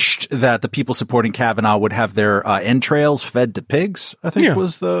wished that the people supporting Kavanaugh would have their entrails fed to pigs, I think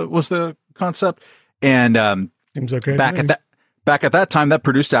was the concept. And seems okay. Back at that time, that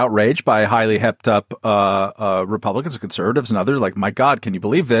produced outrage by highly hepped up Republicans and conservatives and others. Like, my God, can you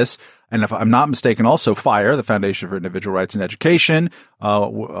believe this? And if I'm not mistaken, also FIRE, the Foundation for Individual Rights and Education,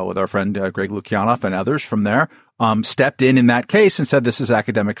 with our friend Greg Lukianoff and others from there, stepped in that case and said this is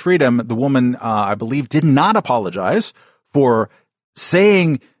academic freedom. The woman, I believe, did not apologize for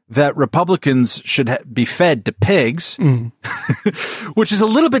saying that Republicans should be fed to pigs, which is a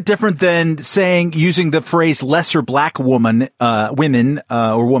little bit different than using the phrase lesser black women, I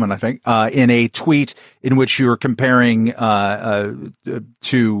think, in a tweet in which you're comparing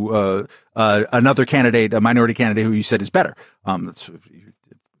to another candidate, a minority candidate who you said is better.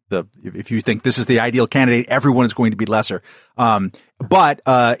 If you think this is the ideal candidate, everyone is going to be lesser. But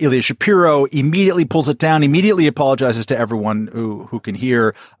Ilya Shapiro immediately pulls it down, immediately apologizes to everyone who can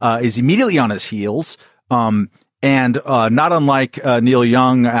hear, is immediately on his heels. And not unlike Neil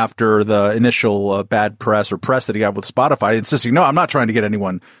Young after the initial bad press that he got with Spotify, insisting, no, I'm not trying to get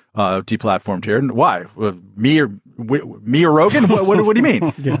anyone deplatformed here. Why? Me or Rogan? What do you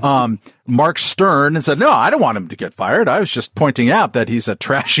mean? Mark Stern said, no, I don't want him to get fired. I was just pointing out that he's a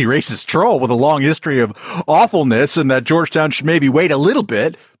trashy racist troll with a long history of awfulness and that Georgetown should maybe wait a little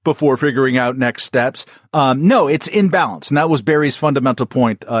bit before figuring out next steps. No, it's imbalance. And that was Barry's fundamental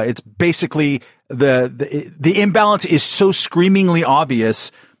point. It's basically the imbalance is so screamingly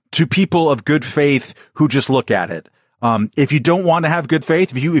obvious to people of good faith who just look at it. If you don't want to have good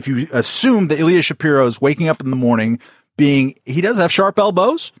faith, if you assume that Ilya Shapiro is waking up in the morning he does have sharp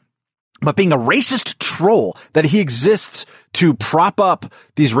elbows, but being a racist troll, that he exists to prop up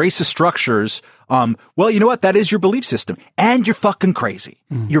these racist structures, well, you know what? That is your belief system. And you're fucking crazy.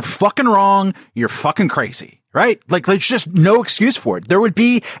 You're fucking wrong. You're fucking crazy, right? Like, there's just no excuse for it. There would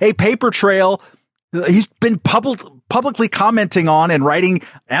be a paper trail. He's been publicly commenting on and writing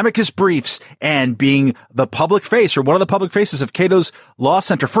amicus briefs and being the public face or one of the public faces of Cato's Law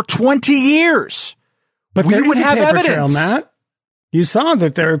Center for 20 years. But we there would is a have paper evidence. trail, Matt. You saw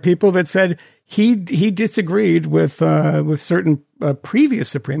that there are people that said he disagreed with certain previous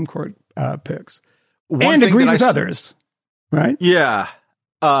Supreme Court picks and agreed with others, right? Yeah,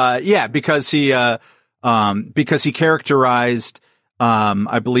 because he characterized,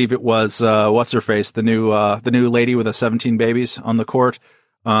 I believe it was what's her face, the new lady with the 17 babies on the court.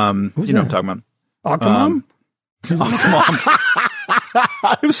 Who's know what I'm talking about? Octomom? Octomom.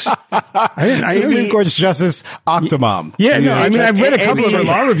 I Supreme Court Justice Octomom. Yeah, no, I mean, I've read a couple of her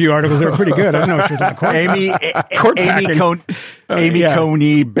law review articles that are pretty good. I don't know if she was on the court. Amy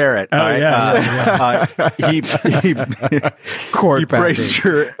Coney Barrett. He praised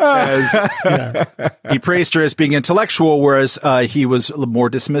her he praised her as being intellectual, whereas he was more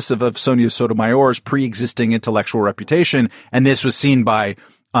dismissive of Sonia Sotomayor's pre-existing intellectual reputation, and this was seen by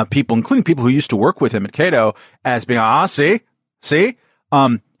people, including people who used to work with him at Cato, as being see.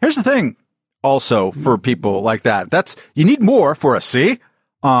 Here's the thing. Also, for people like that, you need more for a C.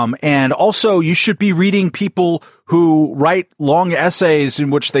 And also you should be reading people who write long essays in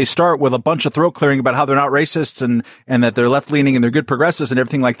which they start with a bunch of throat clearing about how they're not racists and that they're left leaning and they're good progressives and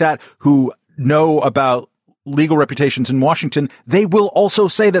everything like that, who know about legal reputations in Washington. They will also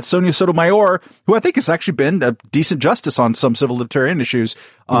say that Sonia Sotomayor, who I think has actually been a decent justice on some civil libertarian issues.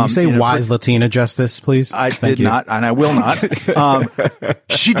 Can you say wise Latina justice, please? I did not, and I will not.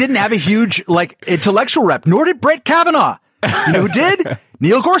 She didn't have a huge, intellectual rep, nor did Brett Kavanaugh. You know who did?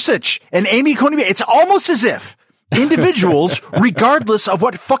 Neil Gorsuch and Amy Coney. It's almost as if individuals, regardless of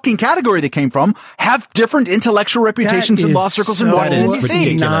what fucking category they came from, have different intellectual reputations in law circles in Washington,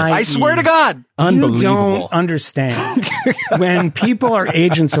 D.C. I swear to God. Unbelievable. You don't understand. When people are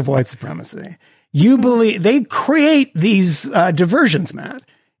agents of white supremacy, you believe they create these diversions, Matt.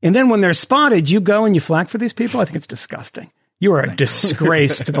 And then when they're spotted, you go and you flack for these people. I think it's disgusting. You are a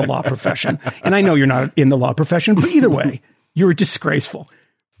disgrace to the law profession. And I know you're not in the law profession, but either way, you're disgraceful.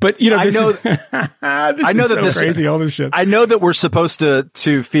 But I know that this crazy, all this shit. I know that we're supposed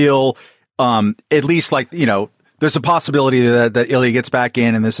to feel at least like, there's a possibility that Ilya gets back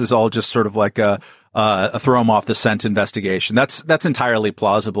in and this is all just sort of like a throw him off the scent investigation. That's entirely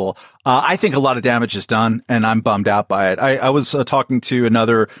plausible. I think a lot of damage is done and I'm bummed out by it. I was talking to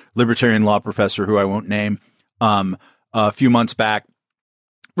another libertarian law professor who I won't name a few months back.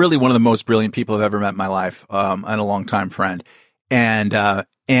 Really one of the most brilliant people I've ever met in my life, and a longtime friend. And I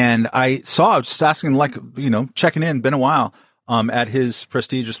was just asking, checking in, been a while, at his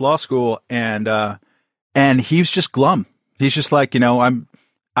prestigious law school. And he was just glum. He's just like,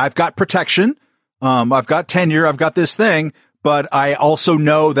 I've got protection. I've got tenure. I've got this thing, but I also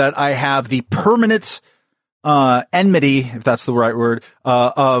know that I have the permanent, enmity, if that's the right word,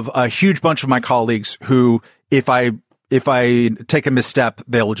 of a huge bunch of my colleagues who, if I take a misstep,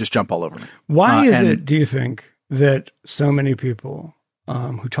 they'll just jump all over me. Why is it, do you think, that so many people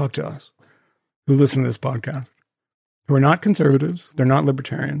who talk to us, who listen to this podcast, who are not conservatives, they're not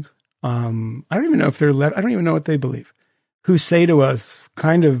libertarians, I don't even know if they're I don't even know what they believe, who say to us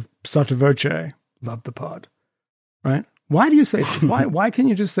kind of sotto voce, love the pod, right? Why do you say this? Why can't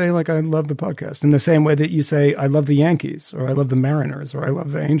you just say, I love the podcast in the same way that you say, I love the Yankees, or I love the Mariners, or I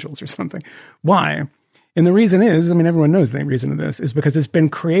love the Angels, or something? Why? And the reason is, everyone knows the reason of this, is because it's been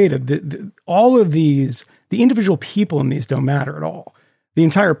created. All of these, the individual people in these don't matter at all. The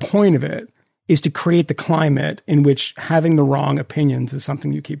entire point of it is to create the climate in which having the wrong opinions is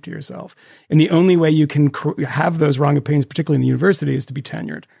something you keep to yourself. And the only way you can have those wrong opinions, particularly in the university, is to be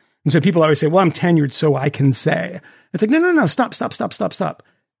tenured. And so people always say, well, I'm tenured so I can say. It's like, no, stop.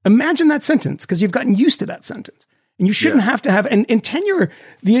 Imagine that sentence, because you've gotten used to that sentence. And you shouldn't have to have, and tenure,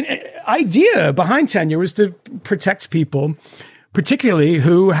 the idea behind tenure was to protect people, particularly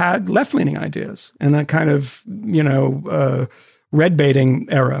who had left-leaning ideas and that kind of, red baiting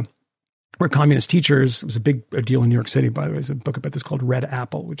era. where communist teachers, it was a big deal in New York City, by the way. There's a book about this called Red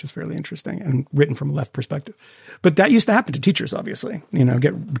Apple, which is fairly interesting and written from a left perspective. But that used to happen to teachers, obviously,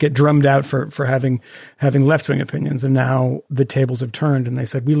 get drummed out for having left-wing opinions. And now the tables have turned and they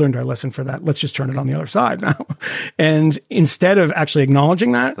said, we learned our lesson for that. Let's just turn it on the other side now. And instead of actually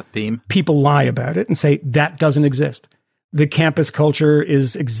acknowledging that, the theme, people lie about it and say that doesn't exist. The campus culture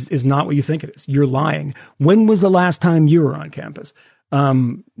is not what you think it is. You're lying. When was the last time you were on campus?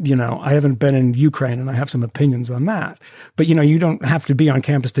 I haven't been in Ukraine and I have some opinions on that, but you don't have to be on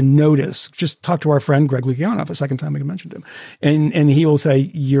campus to notice. Just talk to our friend Greg Lukianoff a second time I mentioned him. And he will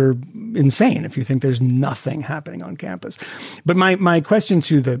say, you're insane if you think there's nothing happening on campus. But my question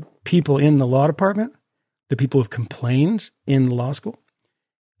to the people in the law department, the people who've complained in law school,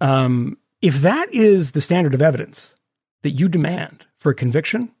 if that is the standard of evidence that you demand for a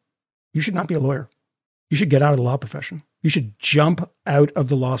conviction, you should not be a lawyer. You should get out of the law profession. You should jump out of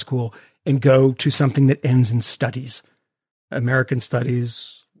the law school and go to something that ends in studies, American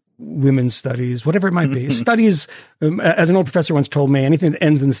studies, women's studies, whatever it might be. Studies, as an old professor once told me, anything that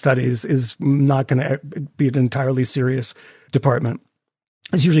ends in studies is not going to be an entirely serious department.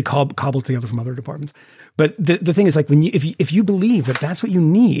 It's usually cobbled together from other departments. But the thing is, like, if you believe that that's what you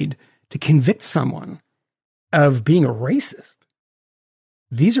need to convict someone of being a racist,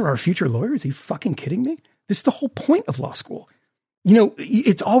 these are our future lawyers. Are you fucking kidding me? This is the whole point of law school.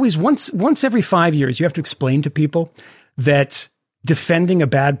 It's always once every 5 years, you have to explain to people that defending a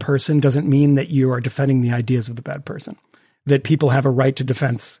bad person doesn't mean that you are defending the ideas of the bad person, that people have a right to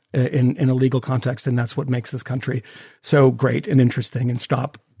defense in a legal context. And that's what makes this country so great and interesting, and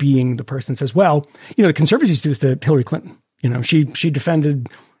stop being the person that says, well, the conservatives used to do this to Hillary Clinton. She defended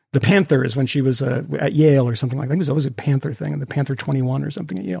the Panthers when she was at Yale or something like that. It was always a Panther thing, and the Panther 21 or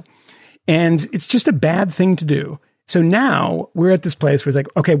something at Yale. And it's just a bad thing to do. So now we're at this place where it's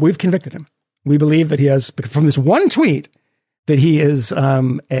like, okay, we've convicted him. We believe that he has, from this one tweet, that he is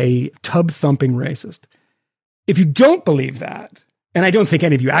a tub-thumping racist. If you don't believe that, and I don't think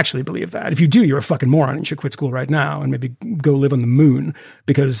any of you actually believe that, if you do, you're a fucking moron and you should quit school right now and maybe go live on the moon,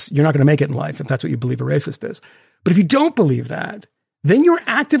 because you're not going to make it in life if that's what you believe a racist is. But if you don't believe that, then you're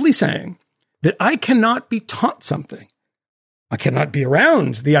actively saying that I cannot be taught something. I cannot be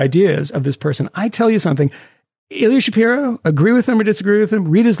around the ideas of this person. I tell you something, Ilya Shapiro, agree with him or disagree with him,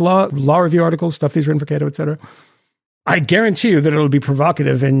 read his law review articles, stuff he's written for Cato, etc. I guarantee you that it'll be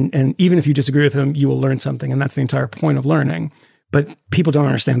provocative, and even if you disagree with him, you will learn something, and that's the entire point of learning. But people don't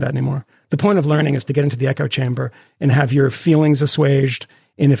understand that anymore. The point of learning is to get into the echo chamber and have your feelings assuaged,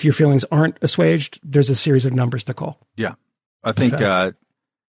 and if your feelings aren't assuaged, there's a series of numbers to call. Yeah. I think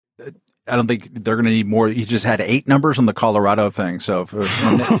I don't think they're going to need more. He just had 8 numbers on the Colorado thing. So if and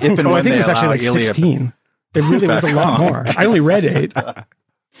when I think it was actually like 16. It really was a lot more. I only read 8.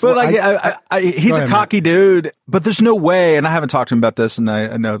 But he's a cocky dude. But there's no way. And I haven't talked to him about this, and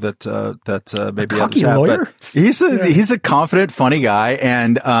I know that maybe a cocky lawyer. But he's a confident, funny guy,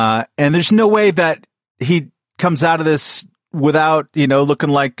 and there's no way that he comes out of this without looking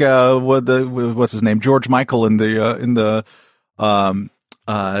like what's his name, George Michael in the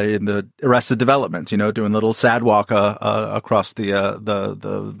Arrested Development, doing a little sad walk across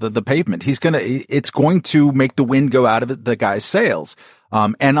the pavement. It's going to make the wind go out of the guy's sails,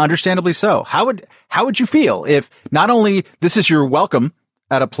 and understandably so. How would you feel if not only this is your welcome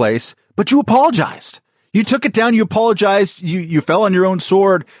at a place, but you apologized? You took it down. You apologized. You fell on your own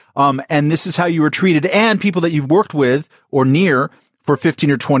sword, and this is how you were treated. And people that you've worked with or near for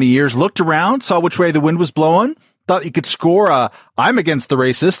 15 or 20 years looked around, saw which way the wind was blowing. Thought you could score a "I'm against the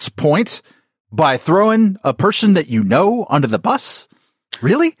racists" point by throwing a person that under the bus.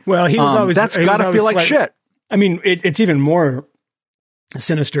 Really? Well, he was always. That's got to feel like shit. I mean, it's even more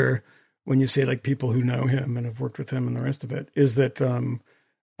sinister when you say like people who know him and have worked with him and the rest of it. Is that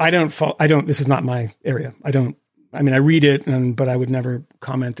I don't. This is not my area. I read it, but I would never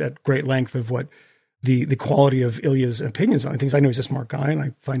comment at great length of what the quality of Ilya's opinions on things. I know he's a smart guy, and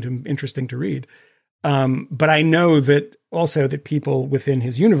I find him interesting to read. But I know that also that people within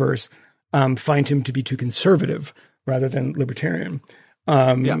his universe find him to be too conservative rather than libertarian.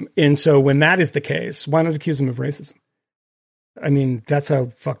 And so when that is the case, why not accuse him of racism? I mean, that's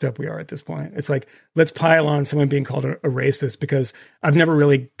how fucked up we are at this point. It's like, let's pile on someone being called a racist because I've never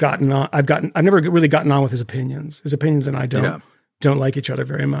really gotten on. I've never really gotten on with his opinions. His opinions and I don't like each other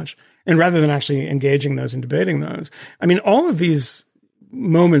very much. And rather than actually engaging those and debating those, I mean, all of these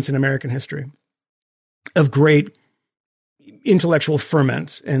moments in American history of great intellectual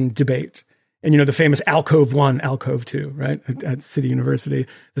ferment and debate. And, the famous Alcove 1, Alcove 2, right? At City University,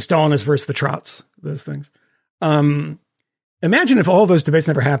 the Stalinists versus the Trots, those things. Imagine if all those debates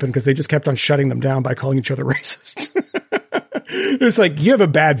never happened because they just kept on shutting them down by calling each other racist. It's like, you have a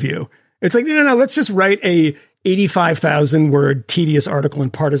bad view. It's like, no, let's just write a 85,000 word tedious article in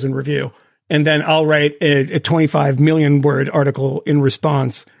Partisan Review. And then I'll write a 25 million word article in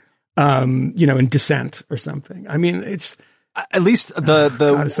response, in dissent or something. I mean, it's at least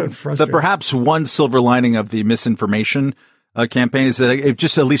the perhaps one silver lining of the misinformation campaign is that it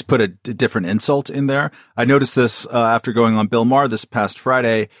just at least put a different insult in there. I noticed this after going on Bill Maher this past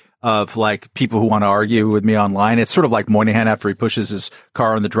Friday of like people who want to argue with me online. It's sort of like Moynihan after he pushes his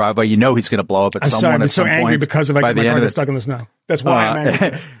car in the driveway. You know he's going to blow up at someone at some point. I'm so angry because of my car gets stuck in the snow. That's why I'm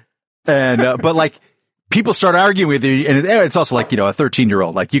angry. And but like people start arguing with you, and it's also like, a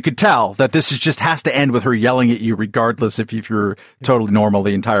 13-year-old. Like you could tell that this is just has to end with her yelling at you, regardless if you're totally normal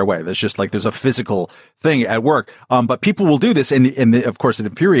the entire way. There's just like there's a physical thing at work. But people will do this, and of course it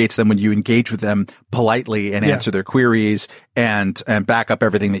infuriates them when you engage with them politely and answer their queries and back up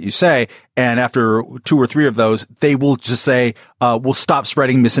everything that you say. And after 2 or 3 of those, they will just say, "We'll stop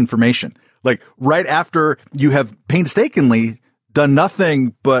spreading misinformation." Like right after you have painstakingly done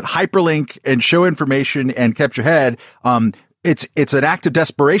nothing but hyperlink and show information and kept your head. It's an act of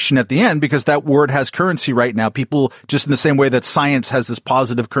desperation at the end because that word has currency right now. People, just in the same way that science has this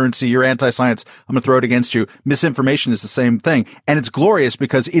positive currency, you're anti-science, I'm going to throw it against you. Misinformation is the same thing. And it's glorious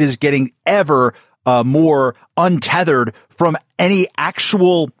because it is getting ever more untethered from any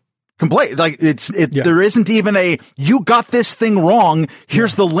actual complaint. Like there isn't even you got this thing wrong.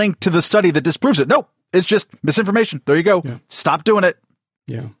 Here's the link to the study that disproves it. Nope. It's just misinformation. There you go. Yeah. Stop doing it.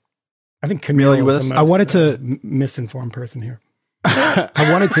 Yeah. I think Camille is the most misinformed person here. I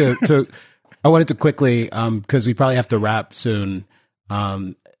wanted to quickly, because we probably have to wrap soon,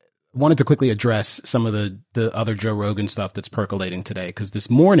 wanted to quickly address some of the other Joe Rogan stuff that's percolating today. Because this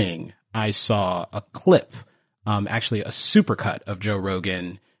morning I saw a clip, actually a supercut of Joe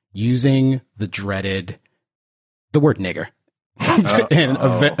Rogan using the word nigger.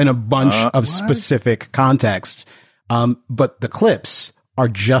 in a bunch of specific contexts. But the clips are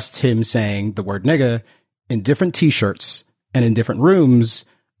just him saying the word nigga in different t-shirts and in different rooms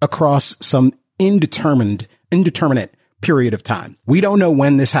across some indeterminate period of time. We don't know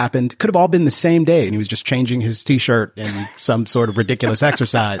when this happened. Could have all been the same day and he was just changing his t-shirt in some sort of ridiculous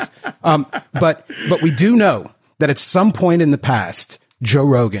exercise. But we do know that at some point in the past, Joe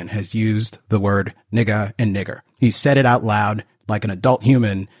Rogan has used the word nigga and nigger. He said it out loud like an adult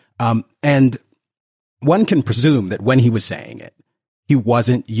human. And one can presume that when he was saying it, he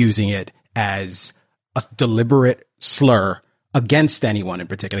wasn't using it as a deliberate slur against anyone in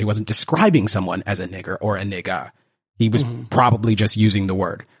particular. He wasn't describing someone as a nigger or a nigga. He was probably just using the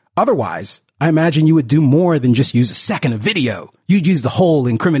word. Otherwise, I imagine you would do more than just use a second of video. You'd use the whole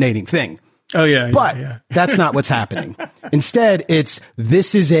incriminating thing. Oh, yeah. But that's not what's happening. Instead,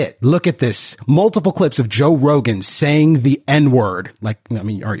 this is it. Look at this. Multiple clips of Joe Rogan saying the N-word. Like, I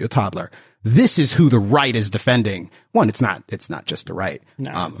mean, are you a toddler? This is who the right is defending. One, it's not just the right.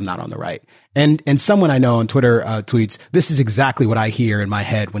 No. I'm not on the right. And someone I know on Twitter tweets, this is exactly what I hear in my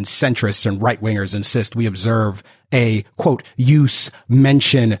head when centrists and right wingers insist we observe a, quote, use,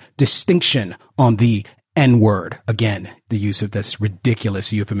 mention, distinction on the N-word. Again, the use of this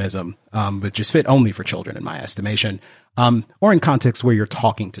ridiculous euphemism, which is fit only for children in my estimation, or in contexts where you're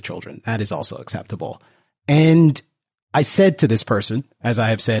talking to children. That is also acceptable. And I said to this person, as I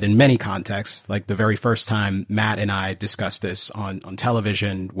have said in many contexts, like the very first time Matt and I discussed this on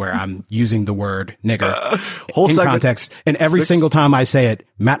television, where I'm using the word nigger in context, and every single time I say it,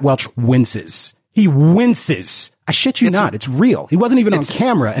 Matt Welch winces. He winces. I shit you not. It's real. He wasn't even on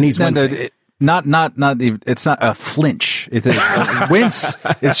camera, and he's wincing. Not even, it's not a flinch. It's a wince.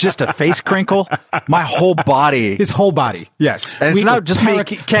 It's just a face crinkle. My whole body. His whole body. Yes. And it's not just me.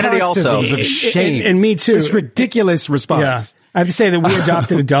 Kennedy also. Of shame. And me too. This ridiculous response. Yeah. I have to say that we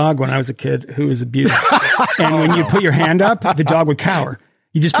adopted a dog when I was a kid who was abused. And when you put your hand up, the dog would cower.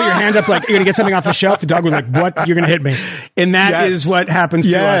 You just put your hand up like you're going to get something off the shelf. The dog would like, what? You're going to hit me. And that is what happens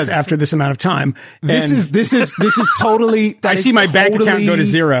to us after this amount of time. And this is totally, I see my bank account go to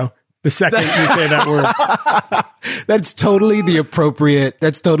zero the second you say that word. That's totally the appropriate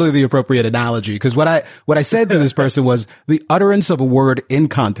analogy. Because what I said to this person was the utterance of a word in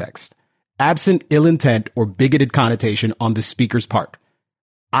context, absent ill intent or bigoted connotation on the speaker's part.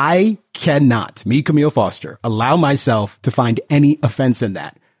 I cannot, me, Camille Foster, allow myself to find any offense in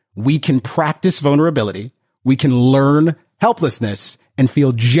that. We can practice vulnerability. We can learn helplessness and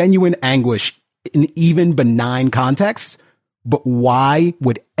feel genuine anguish in even benign contexts. But why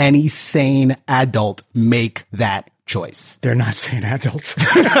would any sane adult make that choice. They're not saying adults.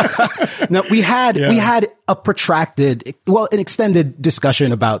 No, we had a protracted, an extended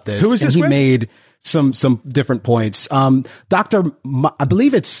discussion about this. Who was this and he with? made some different points. I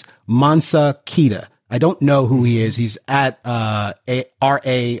believe it's Mansa Kita. I don't know who he is. He's at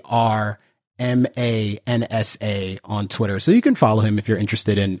RARMANSA on Twitter. So you can follow him if you're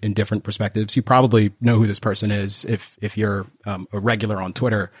interested in different perspectives. You probably know who this person is if you're a regular on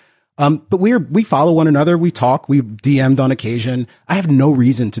Twitter. But we follow one another. We talk. We DM'd on occasion. I have no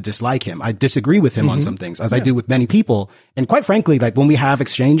reason to dislike him. I disagree with him on some things, as I do with many people. And quite frankly, like when we have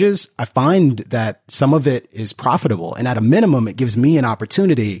exchanges, I find that some of it is profitable. And at a minimum, it gives me an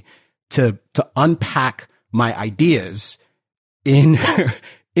opportunity to unpack my ideas in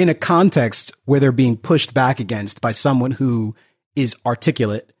in a context where they're being pushed back against by someone who is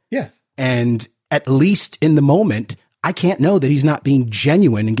articulate. Yes. And at least in the moment, I can't know that he's not being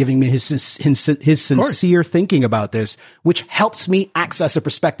genuine and giving me his sincere thinking about this, which helps me access a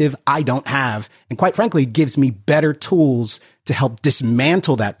perspective I don't have. And quite frankly, gives me better tools to help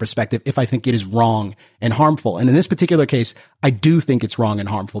dismantle that perspective if I think it is wrong and harmful. And in this particular case, I do think it's wrong and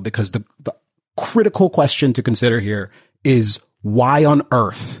harmful because the critical question to consider here is why on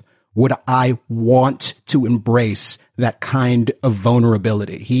earth would I want to embrace that kind of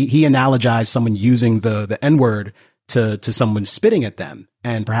vulnerability? He analogized someone using the N-word to someone spitting at them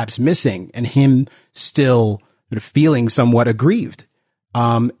and perhaps missing, and him still feeling somewhat aggrieved.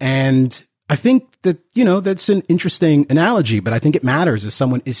 And I think that, that's an interesting analogy, but I think it matters if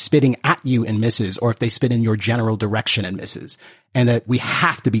someone is spitting at you and misses, or if they spit in your general direction and misses, and that we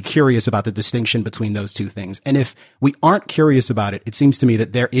have to be curious about the distinction between those two things. And if we aren't curious about it, it seems to me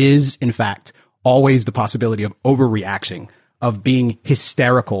that there is, in fact, always the possibility of overreacting, of being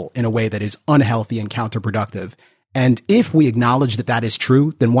hysterical in a way that is unhealthy and counterproductive. And if we acknowledge that that is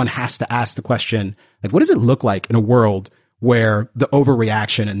true, then one has to ask the question, like, what does it look like in a world where the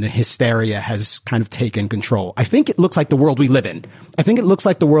overreaction and the hysteria has kind of taken control? I think it looks like the world we live in. I think it looks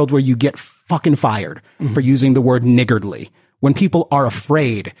like the world where you get fucking fired for using the word niggardly. When people are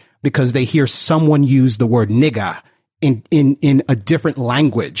afraid because they hear someone use the word nigga in a different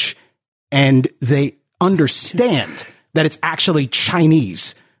language, and they understand that it's actually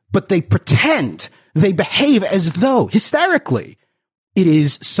Chinese, but they pretend, they behave as though, hysterically, it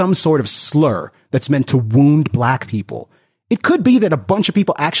is some sort of slur that's meant to wound black people. It could be that a bunch of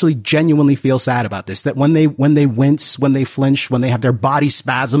people actually genuinely feel sad about this, that when they wince, when they flinch, when they have their body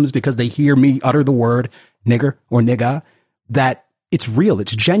spasms because they hear me utter the word nigger or nigga, that it's real,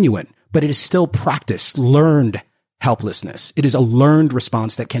 it's genuine, but it is still practice, learned helplessness. It is a learned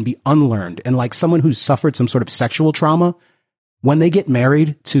response that can be unlearned. And like someone who's suffered some sort of sexual trauma, when they get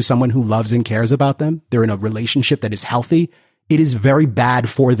married to someone who loves and cares about them, they're in a relationship that is healthy, it is very bad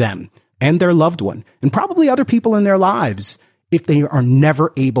for them and their loved one, and probably other people in their lives, if they are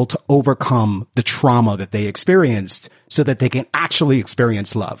never able to overcome the trauma that they experienced so that they can actually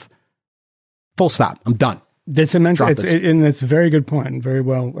experience love. Full stop. I'm done. That's immense. And it's a very good point, very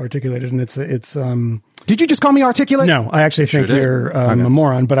well articulated. And it's Did you just call me articulate? No, I actually think you're a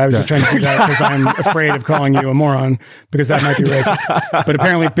moron, but I was just trying to figure out because I'm afraid of calling you a moron because that might be racist. But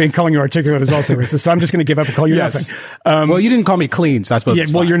apparently calling you articulate is also racist. So I'm just going to give up and call you nothing. Well, you didn't call me clean, so I suppose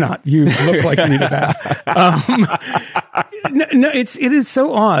it's fine. You're not. You look like you need a bath. It is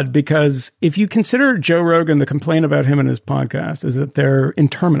so odd because if you consider Joe Rogan, the complaint about him and his podcast is that they're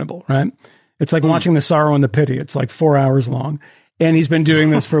interminable, right? It's like watching The Sorrow and the Pity. It's like 4 hours long. And he's been doing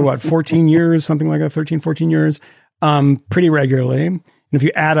this for 14 years, something like that, 13, 14 years, pretty regularly. And if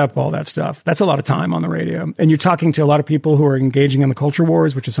you add up all that stuff, that's a lot of time on the radio. And you're talking to a lot of people who are engaging in the culture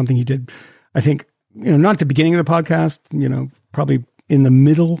wars, which is something he did, I think, not at the beginning of the podcast, probably in the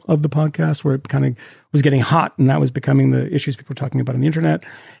middle of the podcast where it kind of was getting hot and that was becoming the issues people were talking about on the internet.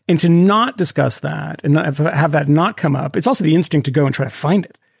 And to not discuss that and not have that not come up, it's also the instinct to go and try to find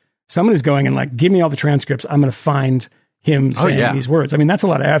it. Someone is going and like, give me all the transcripts. I'm going to find him saying these words. I mean, that's a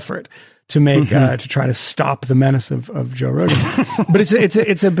lot of effort to make, to try to stop the menace of Joe Rogan. But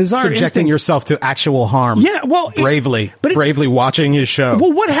it's a bizarre subjecting instinct. Yourself to actual harm. Yeah. Well, bravely watching his show.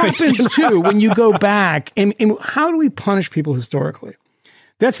 Well, what happens too when you go back and how do we punish people historically?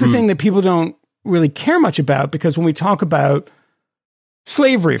 That's the thing that people don't really care much about, because when we talk about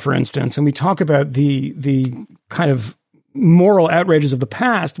slavery, for instance, and we talk about the kind of moral outrages of the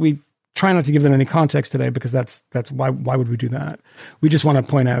past, we try not to give them any context today, because that's why would we do that? We just want to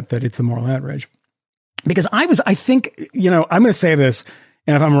point out that it's a moral outrage. Because I think, I'm going to say this,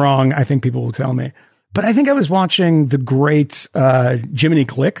 and if I'm wrong, I think people will tell me, but I think I was watching the great Jiminy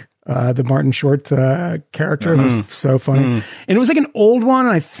Glick the Martin Short character. It was so funny. And it was like an old one.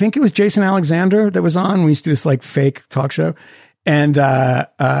 I think it was Jason Alexander that was on. We used to do this like fake talk show. And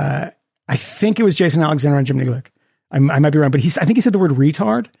I think it was Jason Alexander on Jim Neglick. I might be wrong, but I think he said the word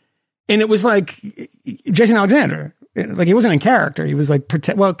retard. And it was like Jason Alexander. Like he wasn't in character. He was like,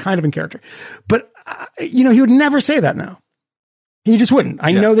 kind of in character. But, he would never say that now. He just wouldn't.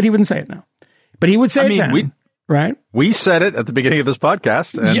 I know that he wouldn't say it now. But he would say it then. Right? We said it at the beginning of this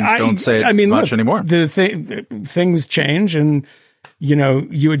podcast and don't say it much anymore. Things change and,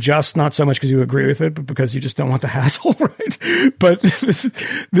 you adjust not so much because you agree with it, but because you just don't want the hassle, right? But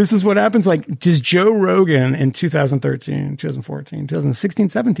this is what happens. Like, does Joe Rogan in 2013, 2014, 2016,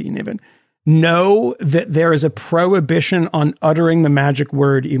 17 even know that there is a prohibition on uttering the magic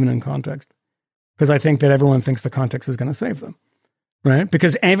word even in context? Because I think that everyone thinks the context is going to save them. Right.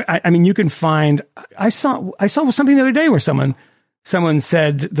 Because you can find, I saw something the other day where someone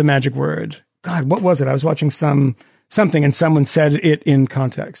said the magic word. God, what was it? I was watching something and someone said it in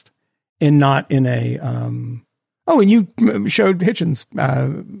context and not in a, and you showed Hitchens,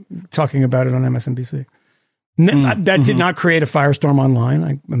 talking about it on MSNBC. That did not create a firestorm online,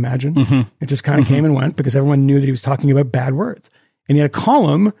 I imagine. It just kind of came and went because everyone knew that he was talking about bad words. And he had a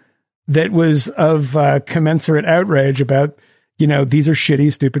column that was of commensurate outrage about, these are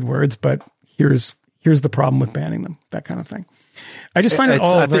shitty, stupid words, but here's the problem with banning them, that kind of thing. I just find it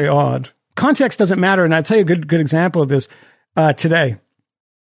all very odd. Context doesn't matter. And I'll tell you a good example of this. Today,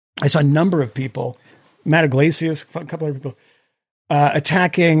 I saw a number of people, Matt Iglesias, a couple of people,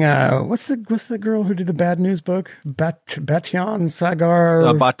 attacking, what's the girl who did the bad news book? Batyan Sagar?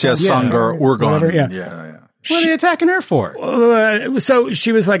 Batya Sagar Urgan. Yeah. What are they attacking her for? So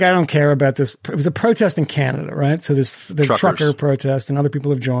she was like, I don't care about this. It was a protest in Canada, right? So the trucker protest and other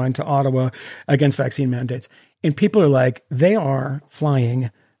people have joined to Ottawa against vaccine mandates. And people are like, they are flying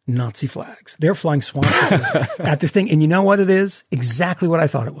Nazi flags. They're flying swastikas at this thing. And you know what it is? Exactly what I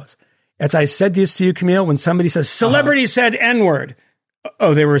thought it was. As I said this to you, Camille, when somebody says, celebrity said N-word.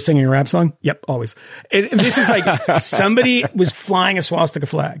 Oh, they were singing a rap song? Yep, always. And this is like somebody was flying a swastika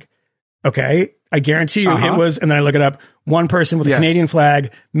flag. Okay, I guarantee you it was, and then I look it up, one person with a Canadian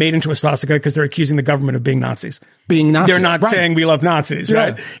flag made into a swastika because they're accusing the government of being Nazis. They're not saying we love Nazis,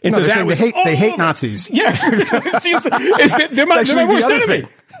 right? And so that they hate Nazis. Yeah, it seems they're my worst enemy.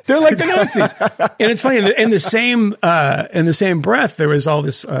 They're like the Nazis. And it's funny, in the same breath, there was all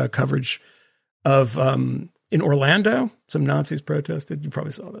this coverage of, in Orlando, some Nazis protested. You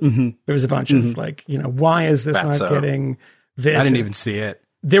probably saw this. There was a bunch of why is this not getting this? I didn't even see it.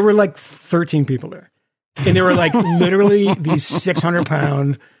 There were like 13 people there. And they were like literally these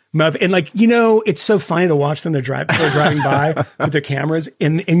 600-pound and it's so funny to watch them. They're driving by with their cameras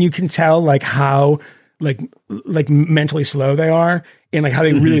and you can tell like how like mentally slow they are and like how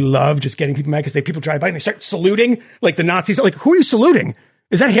they really love just getting people mad because people drive by and they start saluting like the Nazis. Like, who are you saluting?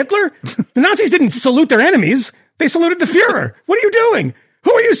 Is that Hitler? The Nazis didn't salute their enemies. They saluted the Fuhrer. What are you doing?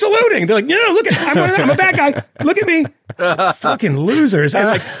 Who are you saluting? They're like, look at, I'm a bad guy. Look at me. Fucking losers. And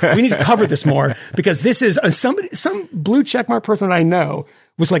like, we need to cover this more because this is some blue checkmark person that I know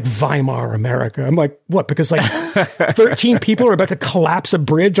was like Weimar America. I'm like, what? Because like 13 people are about to collapse a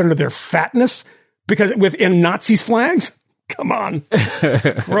bridge under their fatness because within Nazis flags? Come on.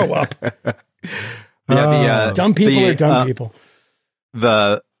 Grow up. Dumb people are dumb people.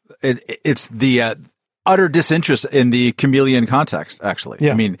 It's the utter disinterest in the chameleon context, actually.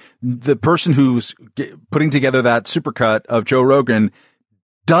 Yeah. I mean, the person who's putting together that supercut of Joe Rogan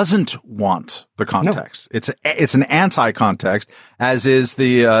doesn't want the context. No. It's an anti-context, as is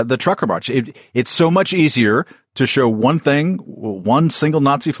the trucker march. It's so much easier to show one single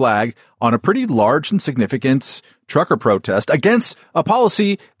Nazi flag on a pretty large and significant trucker protest against a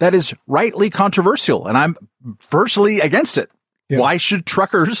policy that is rightly controversial. And I'm firstly against it. Yeah. Why should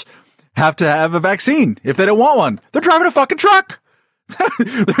truckers have to have a vaccine if they don't want one? They're driving a fucking truck.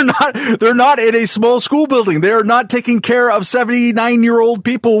 They're not in a small school building. They're not taking care of 79-year-old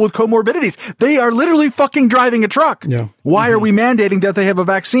people with comorbidities. They are literally fucking driving a truck. Yeah. Why are we mandating that they have a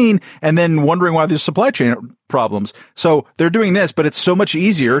vaccine and then wondering why there's supply chain problems? So they're doing this, but it's so much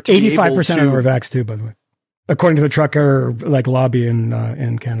easier to 85% of them are vaxxed too, by the way, according to the trucker lobby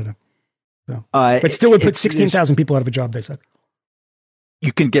in Canada. So, but still would put 16,000 people out of a job, they said.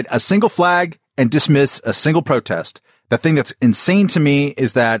 You can get a single flag and dismiss a single protest. The thing that's insane to me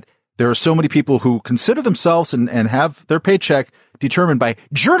is that there are so many people who consider themselves and have their paycheck determined by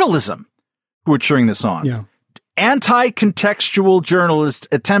journalism who are cheering this on. Yeah. anti-contextual journalist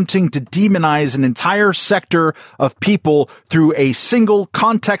attempting to demonize an entire sector of people through a single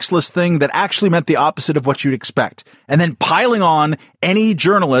contextless thing that actually meant the opposite of what you'd expect. And then piling on any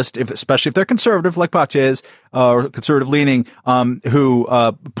journalist, especially if they're conservative like Pache is, or conservative leaning, who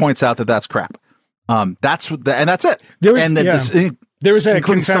points out that that's crap. That's it. There was a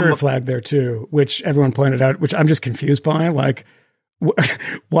Confederate flag there too, which everyone pointed out, which I'm just confused by. Like,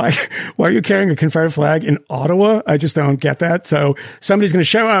 why are you carrying a Confederate flag in Ottawa? I just don't get that. So somebody's going to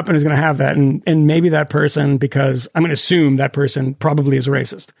show up and is going to have that. And maybe that person, because I'm going to assume that person probably is a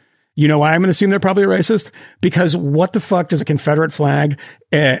racist. You know why I'm going to assume they're probably a racist? Because what the fuck does a Confederate flag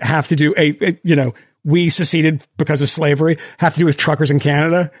have to do? We seceded because of slavery, have to do with truckers in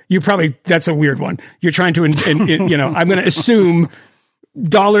Canada. That's a weird one. You're trying to, I'm going to assume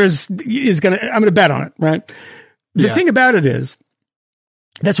dollars I'm going to bet on it, right? The thing about it is,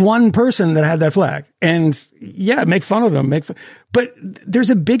 that's one person that had that flag, and make fun of them. But there's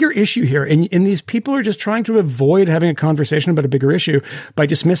a bigger issue here, and these people are just trying to avoid having a conversation about a bigger issue by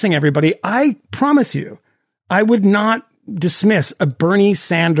dismissing everybody. I promise you, I would not dismiss a Bernie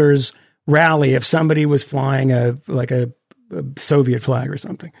Sanders rally if somebody was flying a Soviet flag or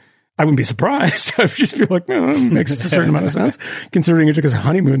something. I wouldn't be surprised. I'd just be like, no, it makes a certain amount of sense, considering it took us a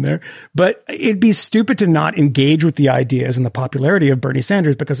honeymoon there. But it'd be stupid to not engage with the ideas and the popularity of Bernie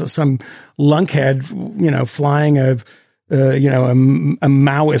Sanders because of some lunkhead, flying a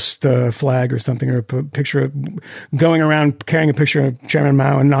Maoist flag or something, or a picture of going around carrying a picture of Chairman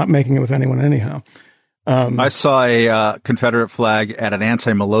Mao and not making it with anyone anyhow. I saw a Confederate flag at an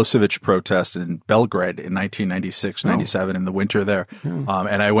anti-Milosevic protest in Belgrade in 1996, 97 in the winter there. And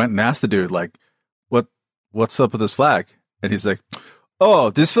I went and asked the dude, like, what's up with this flag? And he's like, oh,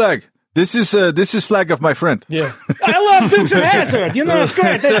 this flag. This is flag of my friend. Yeah. I love Dukes of Hazzard. It's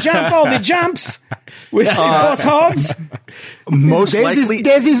great. They jump all the jumps with those hogs. Most likely.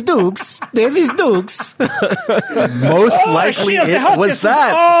 There's his Dukes. Most likely it was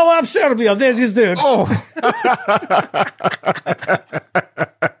that. All of Serbia. There's his Dukes. Oh.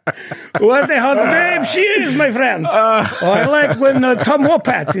 What a hot babe she is, my friends. I like when Tom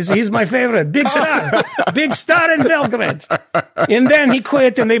Wopat he's my favorite. Big star in Belgrade. And then he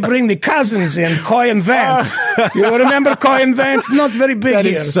quit and they bring the cousins in, Coy and Vance. You remember Coy and Vance? Not very big That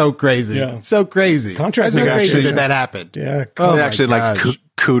here. is so crazy. Yeah. So crazy. Contract That's so crazy negotiations. that happened. Yeah.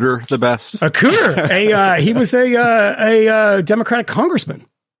 Cooter the best. A Cooter. He was a Democratic congressman.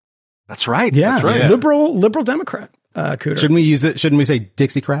 That's right. Yeah. That's right. Yeah. Liberal Democrat. Cooter. Shouldn't we use it? Shouldn't we say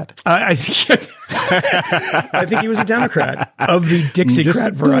Dixiecrat? I think he was a Democrat of the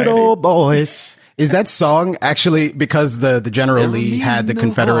Dixiecrat variety. Good old boys. Is that song actually, because the General Lee had the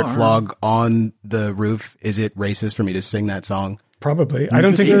Confederate flag on the roof, is it racist for me to sing that song? Probably. I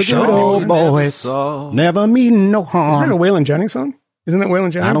don't think it should. Good old boys never mean no harm. Isn't that a Waylon Jennings song? Isn't that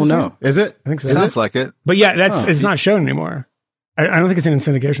Waylon Jennings? I don't know. Is it? I think so. Sounds like it. But yeah, it's not shown anymore. I don't think it's in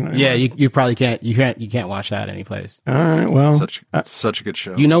syndication anymore. Yeah, you probably can't. You can't watch that anyplace. All right. Well, such a good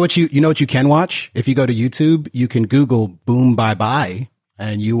show. You know what you can watch? If you go to YouTube, you can Google "Boom Bye Bye"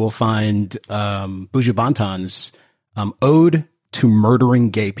 and you will find Buju Banton's "Ode to Murdering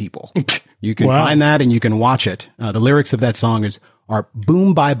Gay People." You can find that and you can watch it. The lyrics of that song are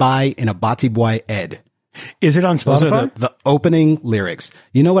 "Boom Bye Bye" in a Bati Boy Ed. Is it on Spotify? Those are the opening lyrics.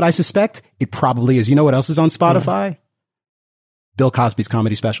 You know what I suspect? It probably is. You know what else is on Spotify? Bill Cosby's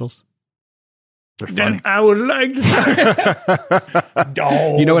comedy specials. They're funny. Then I would like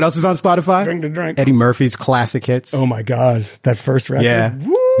to. You know what else is on Spotify? Drink to drink. Eddie Murphy's classic hits. Oh my God, that first record. Yeah,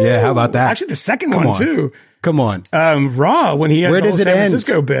 Woo! Yeah. How about that? Actually, the second one too. Come on. Raw, when he has Where the does whole it San end?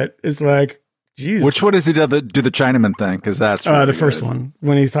 Francisco bit is like, Jesus. Which one does he do the Chinaman thing? Because that's really the first one,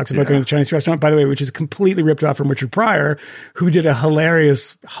 when he talks about going to the Chinese restaurant, by the way, which is completely ripped off from Richard Pryor, who did a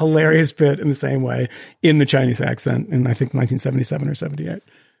hilarious bit in the same way in the Chinese accent in, I think, 1977 or 78.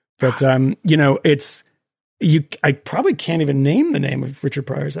 But, I probably can't even name the name of Richard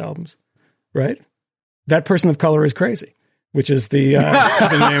Pryor's albums, right? That Person of Color is Crazy, which is the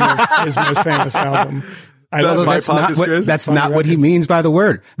name of his most famous album. That's not what he means by the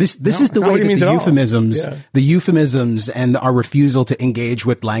word. This is the way that the euphemisms and our refusal to engage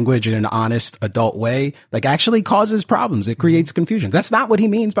with language in an honest adult way, actually causes problems. It creates confusion. That's not what he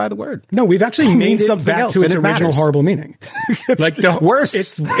means by the word. No, we've actually made it back to its original horrible meaning. It's worse.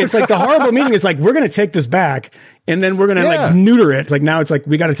 It's like the horrible meaning is like, we're going to take this back and then we're going to neuter it. Now it's like,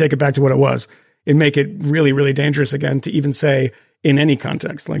 we got to take it back to what it was and make it really, really dangerous again to even say, in any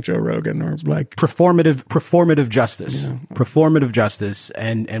context, like Joe Rogan or like performative justice, performative justice.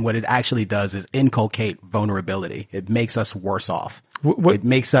 And what it actually does is inculcate vulnerability. It makes us worse off. It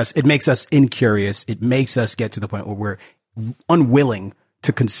makes us incurious. It makes us get to the point where we're unwilling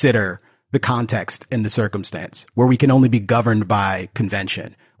to consider the context and the circumstance, where we can only be governed by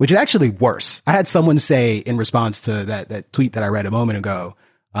convention, which is actually worse. I had someone say in response to that tweet that I read a moment ago,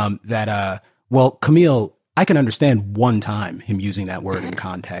 well, Camille, I can understand one time him using that word in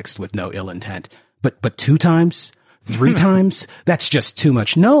context with no ill intent, but 2 times, 3 times, that's just too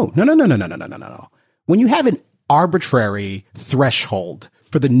much. No. When you have an arbitrary threshold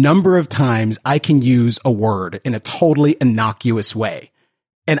for the number of times I can use a word in a totally innocuous way,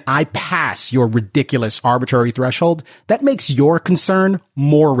 and I pass your ridiculous arbitrary threshold, that makes your concern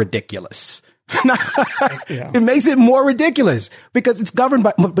more ridiculous. It makes it more ridiculous because it's governed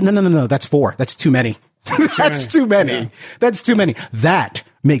by, but no, that's 4. That's too many. That's too many. Yeah. That's too many. That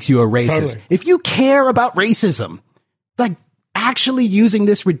makes you a racist. Totally. If you care about racism, like actually using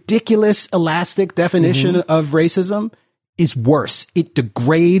this ridiculous elastic definition of racism is worse. It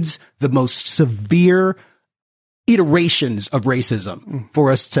degrades the most severe iterations of racism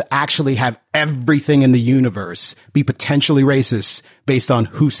for us to actually have everything in the universe be potentially racist based on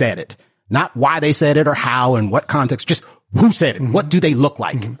who said it. Not why they said it or how and what context, just who said it. What do they look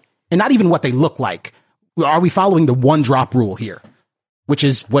like? And not even what they look like. Are we following the 1-drop rule here? Which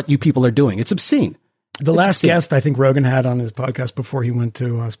is what you people are doing. It's obscene. The last guest I think Rogan had on his podcast before he went to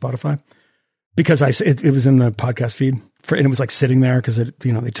Spotify, because it was in the podcast feed and it was like sitting there because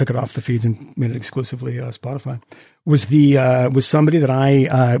they took it off the feeds and made it exclusively Spotify. Was somebody that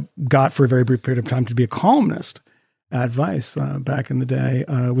I got for a very brief period of time to be a columnist at Vice back in the day.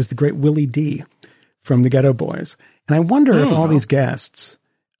 Was the great Willie D from the Ghetto Boys, and I wonder if all these guests,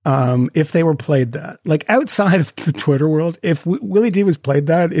 if they were played that, like outside of the Twitter world, if Willie D was played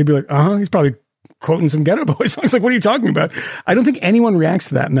that, it'd be like, he's probably quoting some Ghetto Boys songs. Like, what are you talking about? I don't think anyone reacts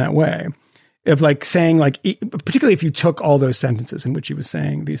to that in that way. Of like saying, like, particularly if you took all those sentences in which he was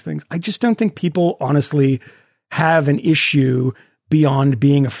saying these things, I just don't think people honestly have an issue beyond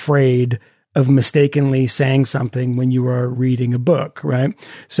being afraid of mistakenly saying something when you are reading a book, right?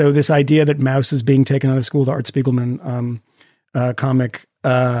 So this idea that Mouse is being taken out of school, the Art Spiegelman comic,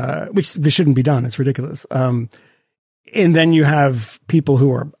 which this shouldn't be done. It's ridiculous. And then you have people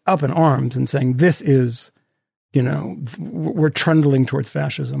who are up in arms and saying, this is, we're trundling towards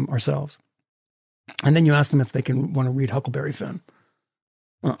fascism ourselves. And then you ask them if they want to read Huckleberry Finn.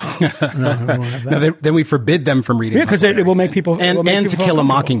 Then we forbid them from reading. Yeah, because it will make people and To Kill a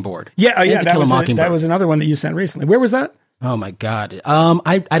Mockingbird. That was another one that you sent recently. Where was that? Oh my God.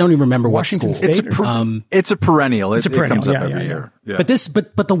 I don't even remember Washington what school. State it's a perennial. It's a perennial. It comes up every year. Yeah.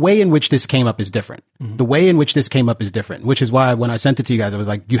 But the way in which this came up is different. The way in which this came up is different, which is why when I sent it to you guys, I was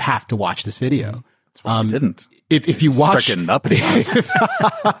like, you have to watch this video. That's why I didn't. If you watch,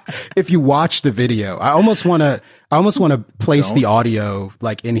 if you watch the video, I almost want to place the audio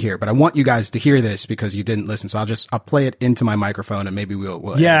like in here, but I want you guys to hear this because you didn't listen. So I'll play it into my microphone and maybe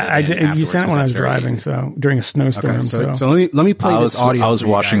we'll yeah, I did. You sent it when I was driving. So during a snowstorm. Okay, so let me play this audio. I was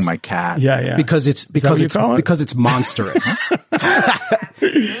washing my cat. Yeah. Because it's monstrous.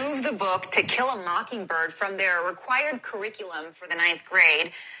 Move the book To Kill a Mockingbird from their required curriculum for the 9th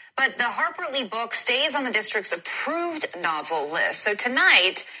grade. But the Harper Lee book stays on the district's approved novel list. So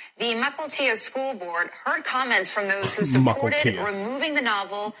tonight, the Mukilteo School Board heard comments from those who supported removing the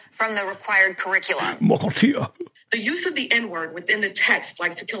novel from the required curriculum. Mukilteo. The use of the N-word within the text,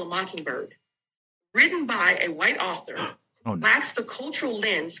 like To Kill a Mockingbird, written by a white author, lacks the cultural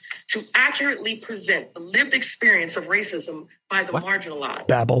lens to accurately present the lived experience of racism by the marginalized.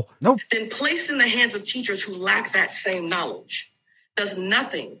 Babble. Nope. Then placed in the hands of teachers who lack that same knowledge does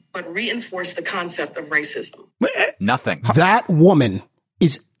nothing but reinforce the concept of racism. Nothing. That woman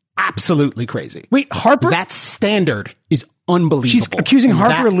is absolutely crazy. Wait, Harper? That standard is unbelievable. She's accusing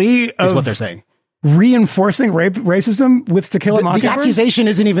Harper Lee of is what they're saying. Reinforcing racism with To Kill a Mockingbird? The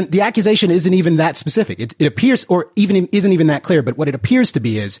accusation isn't even that specific. It appears, or even isn't even that clear, but what it appears to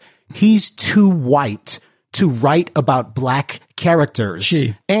be is he's too white to write about black characters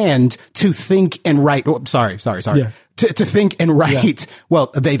and to think and write. Oh, sorry. Yeah. To think and write, well,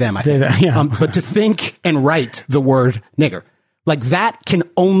 they, them, I think. But to think and write the word nigger, like that can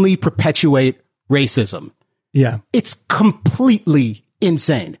only perpetuate racism. Yeah. It's completely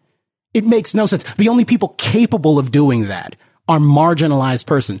insane. It makes no sense. The only people capable of doing that are marginalized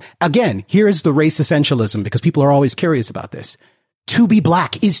persons. Again, here's the race essentialism because people are always curious about this. To be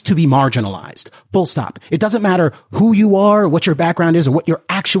black is to be marginalized. Full stop. It doesn't matter who you are, what your background is, or what your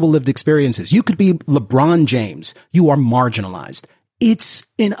actual lived experience is. You could be LeBron James. You are marginalized. It's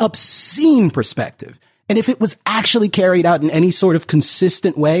an obscene perspective. And if it was actually carried out in any sort of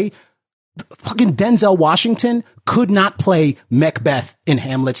consistent way, fucking Denzel Washington could not play Macbeth in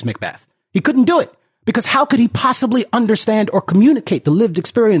Hamlet's Macbeth. He couldn't do it. Because how could he possibly understand or communicate the lived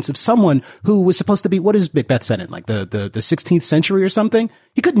experience of someone who was supposed to be, what is Macbeth set in, like the 16th century or something?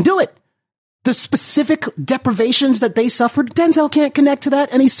 He couldn't do it. The specific deprivations that they suffered, Denzel can't connect to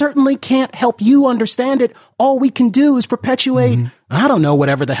that, and he certainly can't help you understand it. All we can do is perpetuate, I don't know,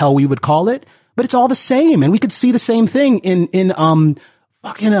 whatever the hell we would call it, but it's all the same. And we could see the same thing in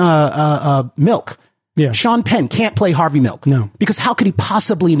Milk. Yeah. Sean Penn can't play Harvey Milk. No. Because how could he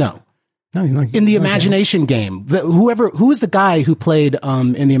possibly know? No, in the Imagination Game, who was the guy who played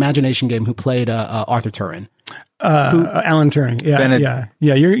in the Imagination Game who played Arthur Turing? Alan Turing. Yeah,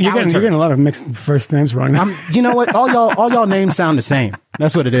 yeah. You're getting a lot of mixed first names wrong. You know what? All y'all names sound the same.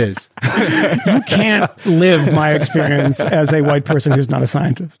 That's what it is. You can't live my experience as a white person who's not a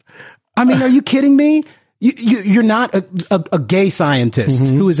scientist. I mean, are you kidding me? You're not a gay scientist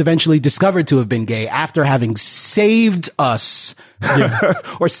who is eventually discovered to have been gay after having saved us,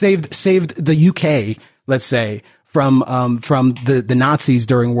 or saved the UK, let's say, from the Nazis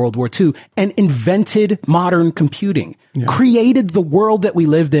during World War II, and invented modern computing, created the world that we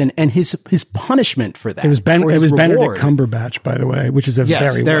lived in, and his punishment for that. It was Benedict Cumberbatch, by the way, which is a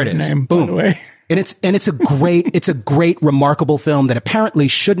very weird name. Boom. By the way. And it's a great, remarkable film that apparently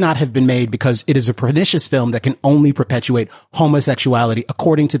should not have been made because it is a pernicious film that can only perpetuate homosexuality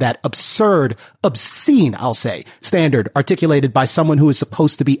according to that obscene, I'll say, standard articulated by someone who is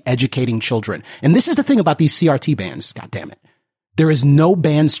supposed to be educating children. And this is the thing about these CRT bans. God damn it. There is no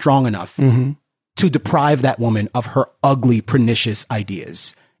ban strong enough to deprive that woman of her ugly, pernicious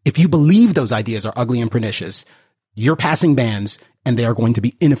ideas. If you believe those ideas are ugly and pernicious, you're passing bans and they are going to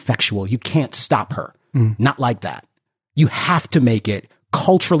be ineffectual. You can't stop her. Not like that. You have to make it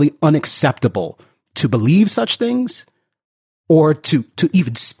culturally unacceptable to believe such things or to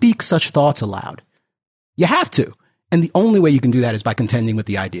even speak such thoughts aloud. You have to. And the only way you can do that is by contending with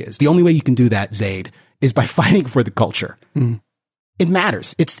the ideas. The only way you can do that, Zaid, is by fighting for the culture. It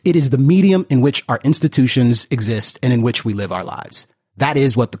matters. It is the medium in which our institutions exist and in which we live our lives. That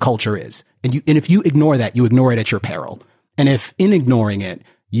is what the culture is. And if you ignore that, you ignore it at your peril. And if in ignoring it,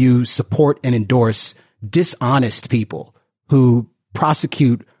 you support and endorse dishonest people who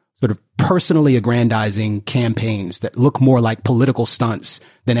prosecute sort of personally aggrandizing campaigns that look more like political stunts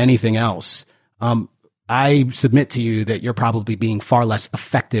than anything else, I submit to you that you're probably being far less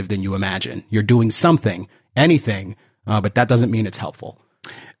effective than you imagine. You're doing something, anything, but that doesn't mean it's helpful.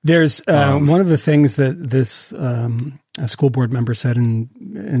 There's one of the things that this a school board member said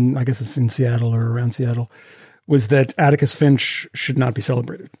in I guess it's in Seattle or around Seattle, was that Atticus Finch should not be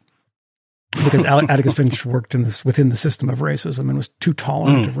celebrated because Atticus Finch worked within the system of racism and was too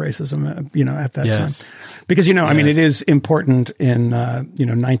tolerant of racism, at that time. Because, I mean, it is important in,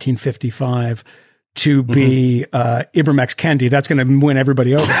 1955 to be Ibram X. Kendi. That's going to win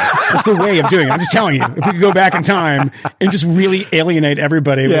everybody over. That's the way of doing it. I'm just telling you, if we could go back in time and just really alienate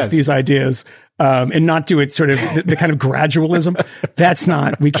everybody with these ideas, and not do it sort of the kind of gradualism,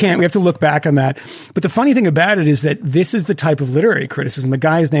 we have to look back on that. But the funny thing about it is that this is the type of literary criticism. The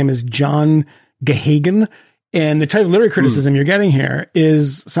guy's name is John Gehagen. And the type of literary criticism you're getting here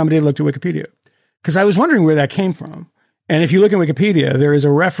is somebody looked at Wikipedia. Because I was wondering where that came from. And if you look at Wikipedia, there is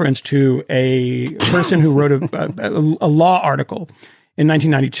a reference to a person who wrote a law article in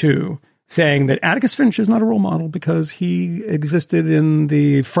 1992 saying that Atticus Finch is not a role model because he existed in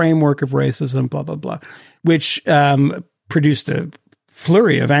the framework of racism, blah, blah, blah, which produced a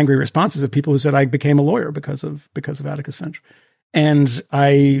flurry of angry responses of people who said, I became a lawyer because of Atticus Finch. And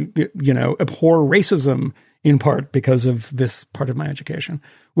I, abhor racism in part because of this part of my education,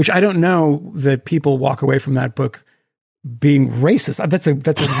 which I don't know that people walk away from that book being racist. That's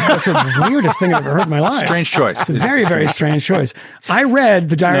the weirdest thing I've ever heard in my life. Strange choice. It's a very, very strange choice. I read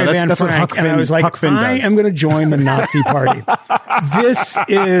The Diary of Anne Frank and I was like, I am going to join the Nazi party.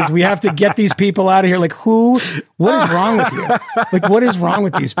 We have to get these people out of here. Like what is wrong with you? Like, what is wrong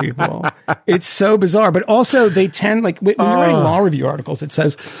with these people? It's so bizarre. But also they tend, like when you're writing law review articles, it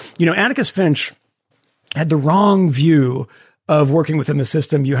says, Atticus Finch had the wrong view of working within the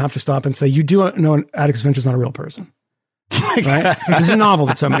system. You have to stop and say, you do know Atticus Finch is not a real person. Right? This is a novel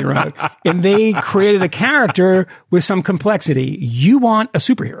that somebody wrote. And they created a character with some complexity. You want a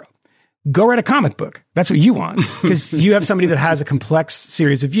superhero. Go write a comic book. That's what you want. Because you have somebody that has a complex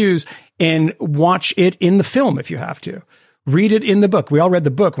series of views, and watch it in the film if you have to. Read it in the book. We all read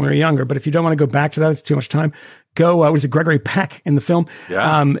the book when we were younger, but if you don't want to go back to that, it's too much time. Go, was it Gregory Peck in the film?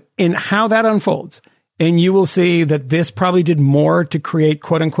 Yeah. And how that unfolds. And you will see that this probably did more to create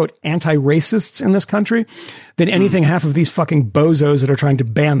quote unquote anti-racists in this country than anything half of these fucking bozos that are trying to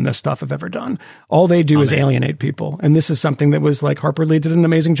ban this stuff have ever done. All they do is alienate people. And this is something that was like Harper Lee did an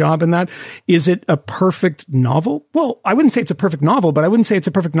amazing job in that. Is it a perfect novel? Well, I wouldn't say it's a perfect novel, but I wouldn't say it's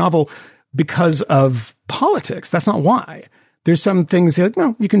a perfect novel because of politics. That's not why. There's some things that,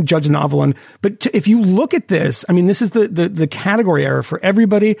 no, you can judge a novel on, but if you look at this, I mean, this is the category error for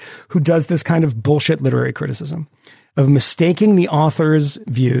everybody who does this kind of bullshit literary criticism of mistaking the author's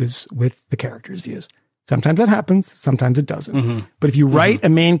views with the character's views. Sometimes that happens. Sometimes it doesn't. Mm-hmm. But if you write a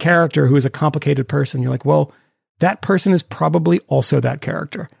main character who is a complicated person, you're like, well, that person is probably also that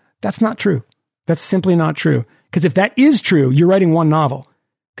character. That's not true. That's simply not true. Because if that is true, you're writing one novel.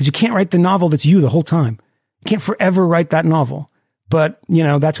 Because you can't write the novel that's you the whole time. You can't forever write that novel. But, you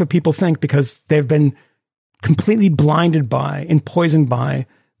know, that's what people think because they've been completely blinded by and poisoned by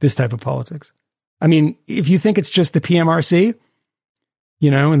this type of politics. I mean, if you think it's just the PMRC, you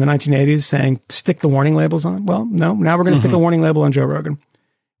know, in the 1980s saying, stick the warning labels on. Well, no, now we're going to stick a warning label on Joe Rogan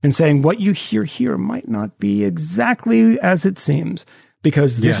and saying what you hear here might not be exactly as it seems,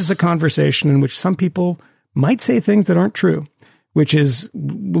 because this is a conversation in which some people might say things that aren't true. Which is,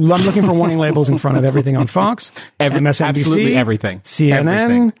 I'm looking for warning labels in front of everything on Fox, MSNBC, absolutely everything,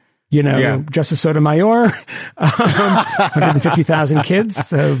 CNN, you know, Justice Sotomayor, 150,000 kids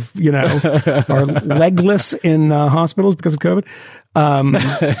have, you know, are legless in hospitals because of COVID.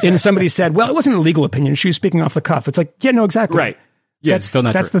 And somebody said, well, it wasn't a legal opinion. She was speaking off the cuff. It's like, yeah, no, exactly. Right. Yeah, that's still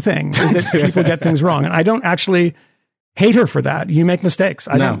not That's true. the thing, is that people get things wrong. And I don't actually hate her for that. You make mistakes.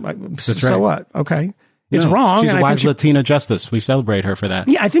 So what? Okay. It's wrong. She's and a wise Latina justice. We celebrate her for that.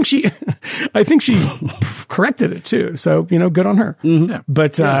 Yeah, I think she corrected it too. So, you know, good on her. Mm-hmm. Yeah.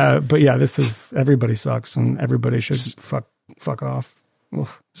 But yeah, this is, everybody sucks and everybody should fuck off.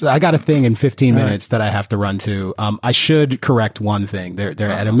 Oof. So I got a thing in 15 minutes that I have to run to. I should correct one thing. There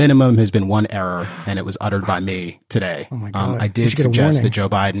at a minimum has been one error, and it was uttered by me today. Oh my God. I did suggest that Joe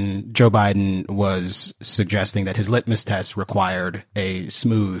Biden was suggesting that his litmus test required a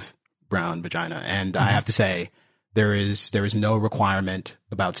smooth brown vagina. And I have to say, there is no requirement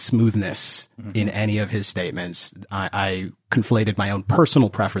about smoothness in any of his statements. I conflated my own personal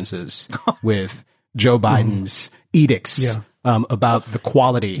preferences with Joe Biden's edicts about the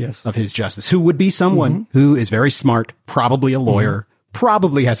quality of his justice, who would be someone who is very smart, probably a lawyer,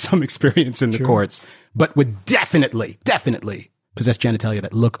 probably has some experience in the courts, but would definitely possess genitalia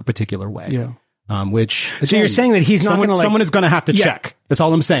that look a particular way. Yeah. Which, so you're saying that he's not going to someone is going to have to check. That's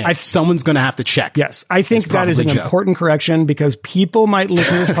all I'm saying. Someone's going to have to check. Yes. I think that is an important correction, because people might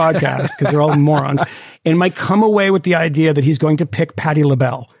listen to this podcast because they're all morons and might come away with the idea that he's going to pick Patti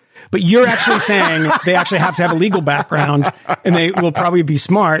LaBelle. But you're actually saying they actually have to have a legal background and they will probably be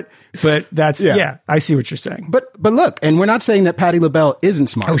smart. But that's, I see what you're saying. But look, and we're not saying that Patti LaBelle isn't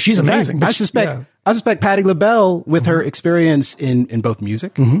smart. Oh, she's amazing. I suspect Patti LaBelle, with her experience in both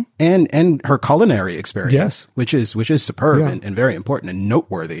music and her culinary experience, which is superb and very important and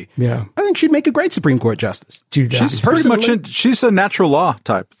noteworthy. Yeah, I think she'd make a great Supreme Court justice. Dude, she's pretty much she's a natural law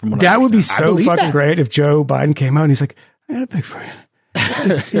type. From what that would be so fucking great if Joe Biden came out and he's like, I got a pick for you.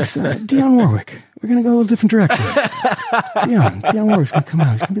 It's Dionne Warwick. We're going to go a little different direction. Dionne Warwick's going to come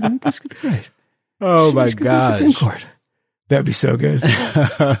out. It's going to be great. Oh my God. Supreme Court. That'd be so good.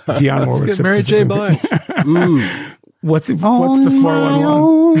 Dionne Warwick. Mary J. Blige. What's the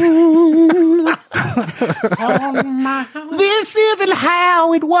 411? This isn't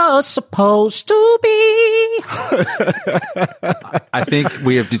how it was supposed to be. I think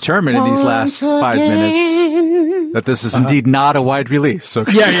we have determined in these last 5 minutes that this is indeed not a wide release. So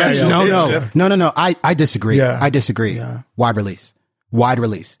No. I disagree. Yeah. I disagree. Yeah. Wide release.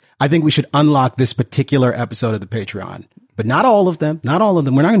 I think we should unlock this particular episode of the Patreon, but not all of them. We're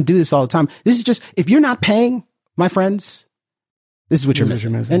not going to do this all the time. This is just, if you're not paying, my friends, this is what you're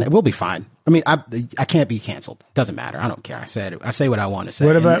missing. And we'll be fine. I mean, I can't be canceled. Doesn't matter. I don't care. I say what I want to say.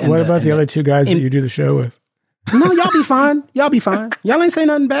 What about the other two guys that you do the show with? No, y'all be fine. Y'all ain't say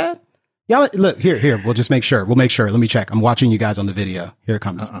nothing bad. Y'all look here. We'll just make sure. Let me check. I'm watching you guys on the video. Here it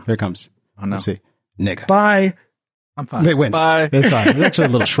comes. Here it comes. Oh, no. Let's see. Nigga. Bye. I'm fine. They winced. Bye. It's fine. It's actually a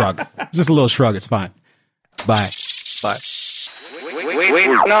little shrug. Just a little shrug. It's fine. Bye. Bye. We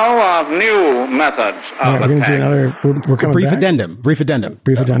know of new methods of we're going to do another. We're coming brief back. Brief addendum.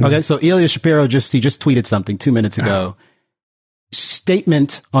 Okay, so Ilya Shapiro just tweeted something 2 minutes ago.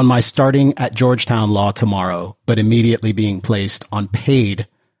 Statement on my starting at Georgetown Law tomorrow, but immediately being placed on paid,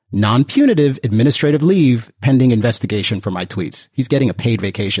 non-punitive administrative leave pending investigation for my tweets. He's getting a paid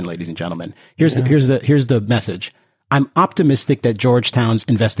vacation, ladies and gentlemen. Here's the message. I'm optimistic that Georgetown's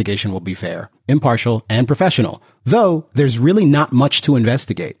investigation will be fair, impartial, and professional, though there's really not much to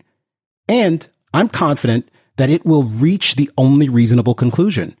investigate. And I'm confident that it will reach the only reasonable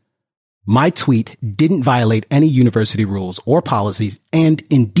conclusion. My tweet didn't violate any university rules or policies, and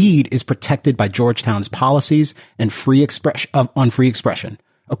indeed is protected by Georgetown's policies and free expression.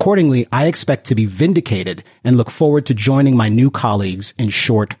 Accordingly, I expect to be vindicated and look forward to joining my new colleagues in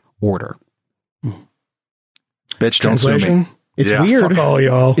short order. Bitch, don't sue me. It's weird. Fuck all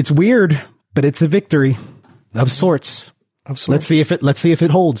y'all. It's weird, but it's a victory of sorts. Let's see if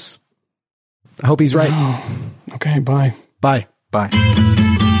it holds. I hope he's right. Okay, bye. Bye. Bye.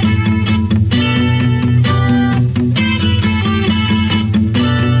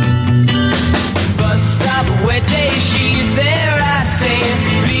 Bus stop where day she's there, I say,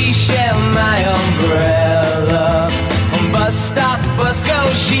 please share my umbrella. Bus stop, bus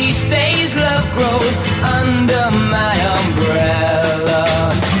goes, she stays, love grows under my umbrella.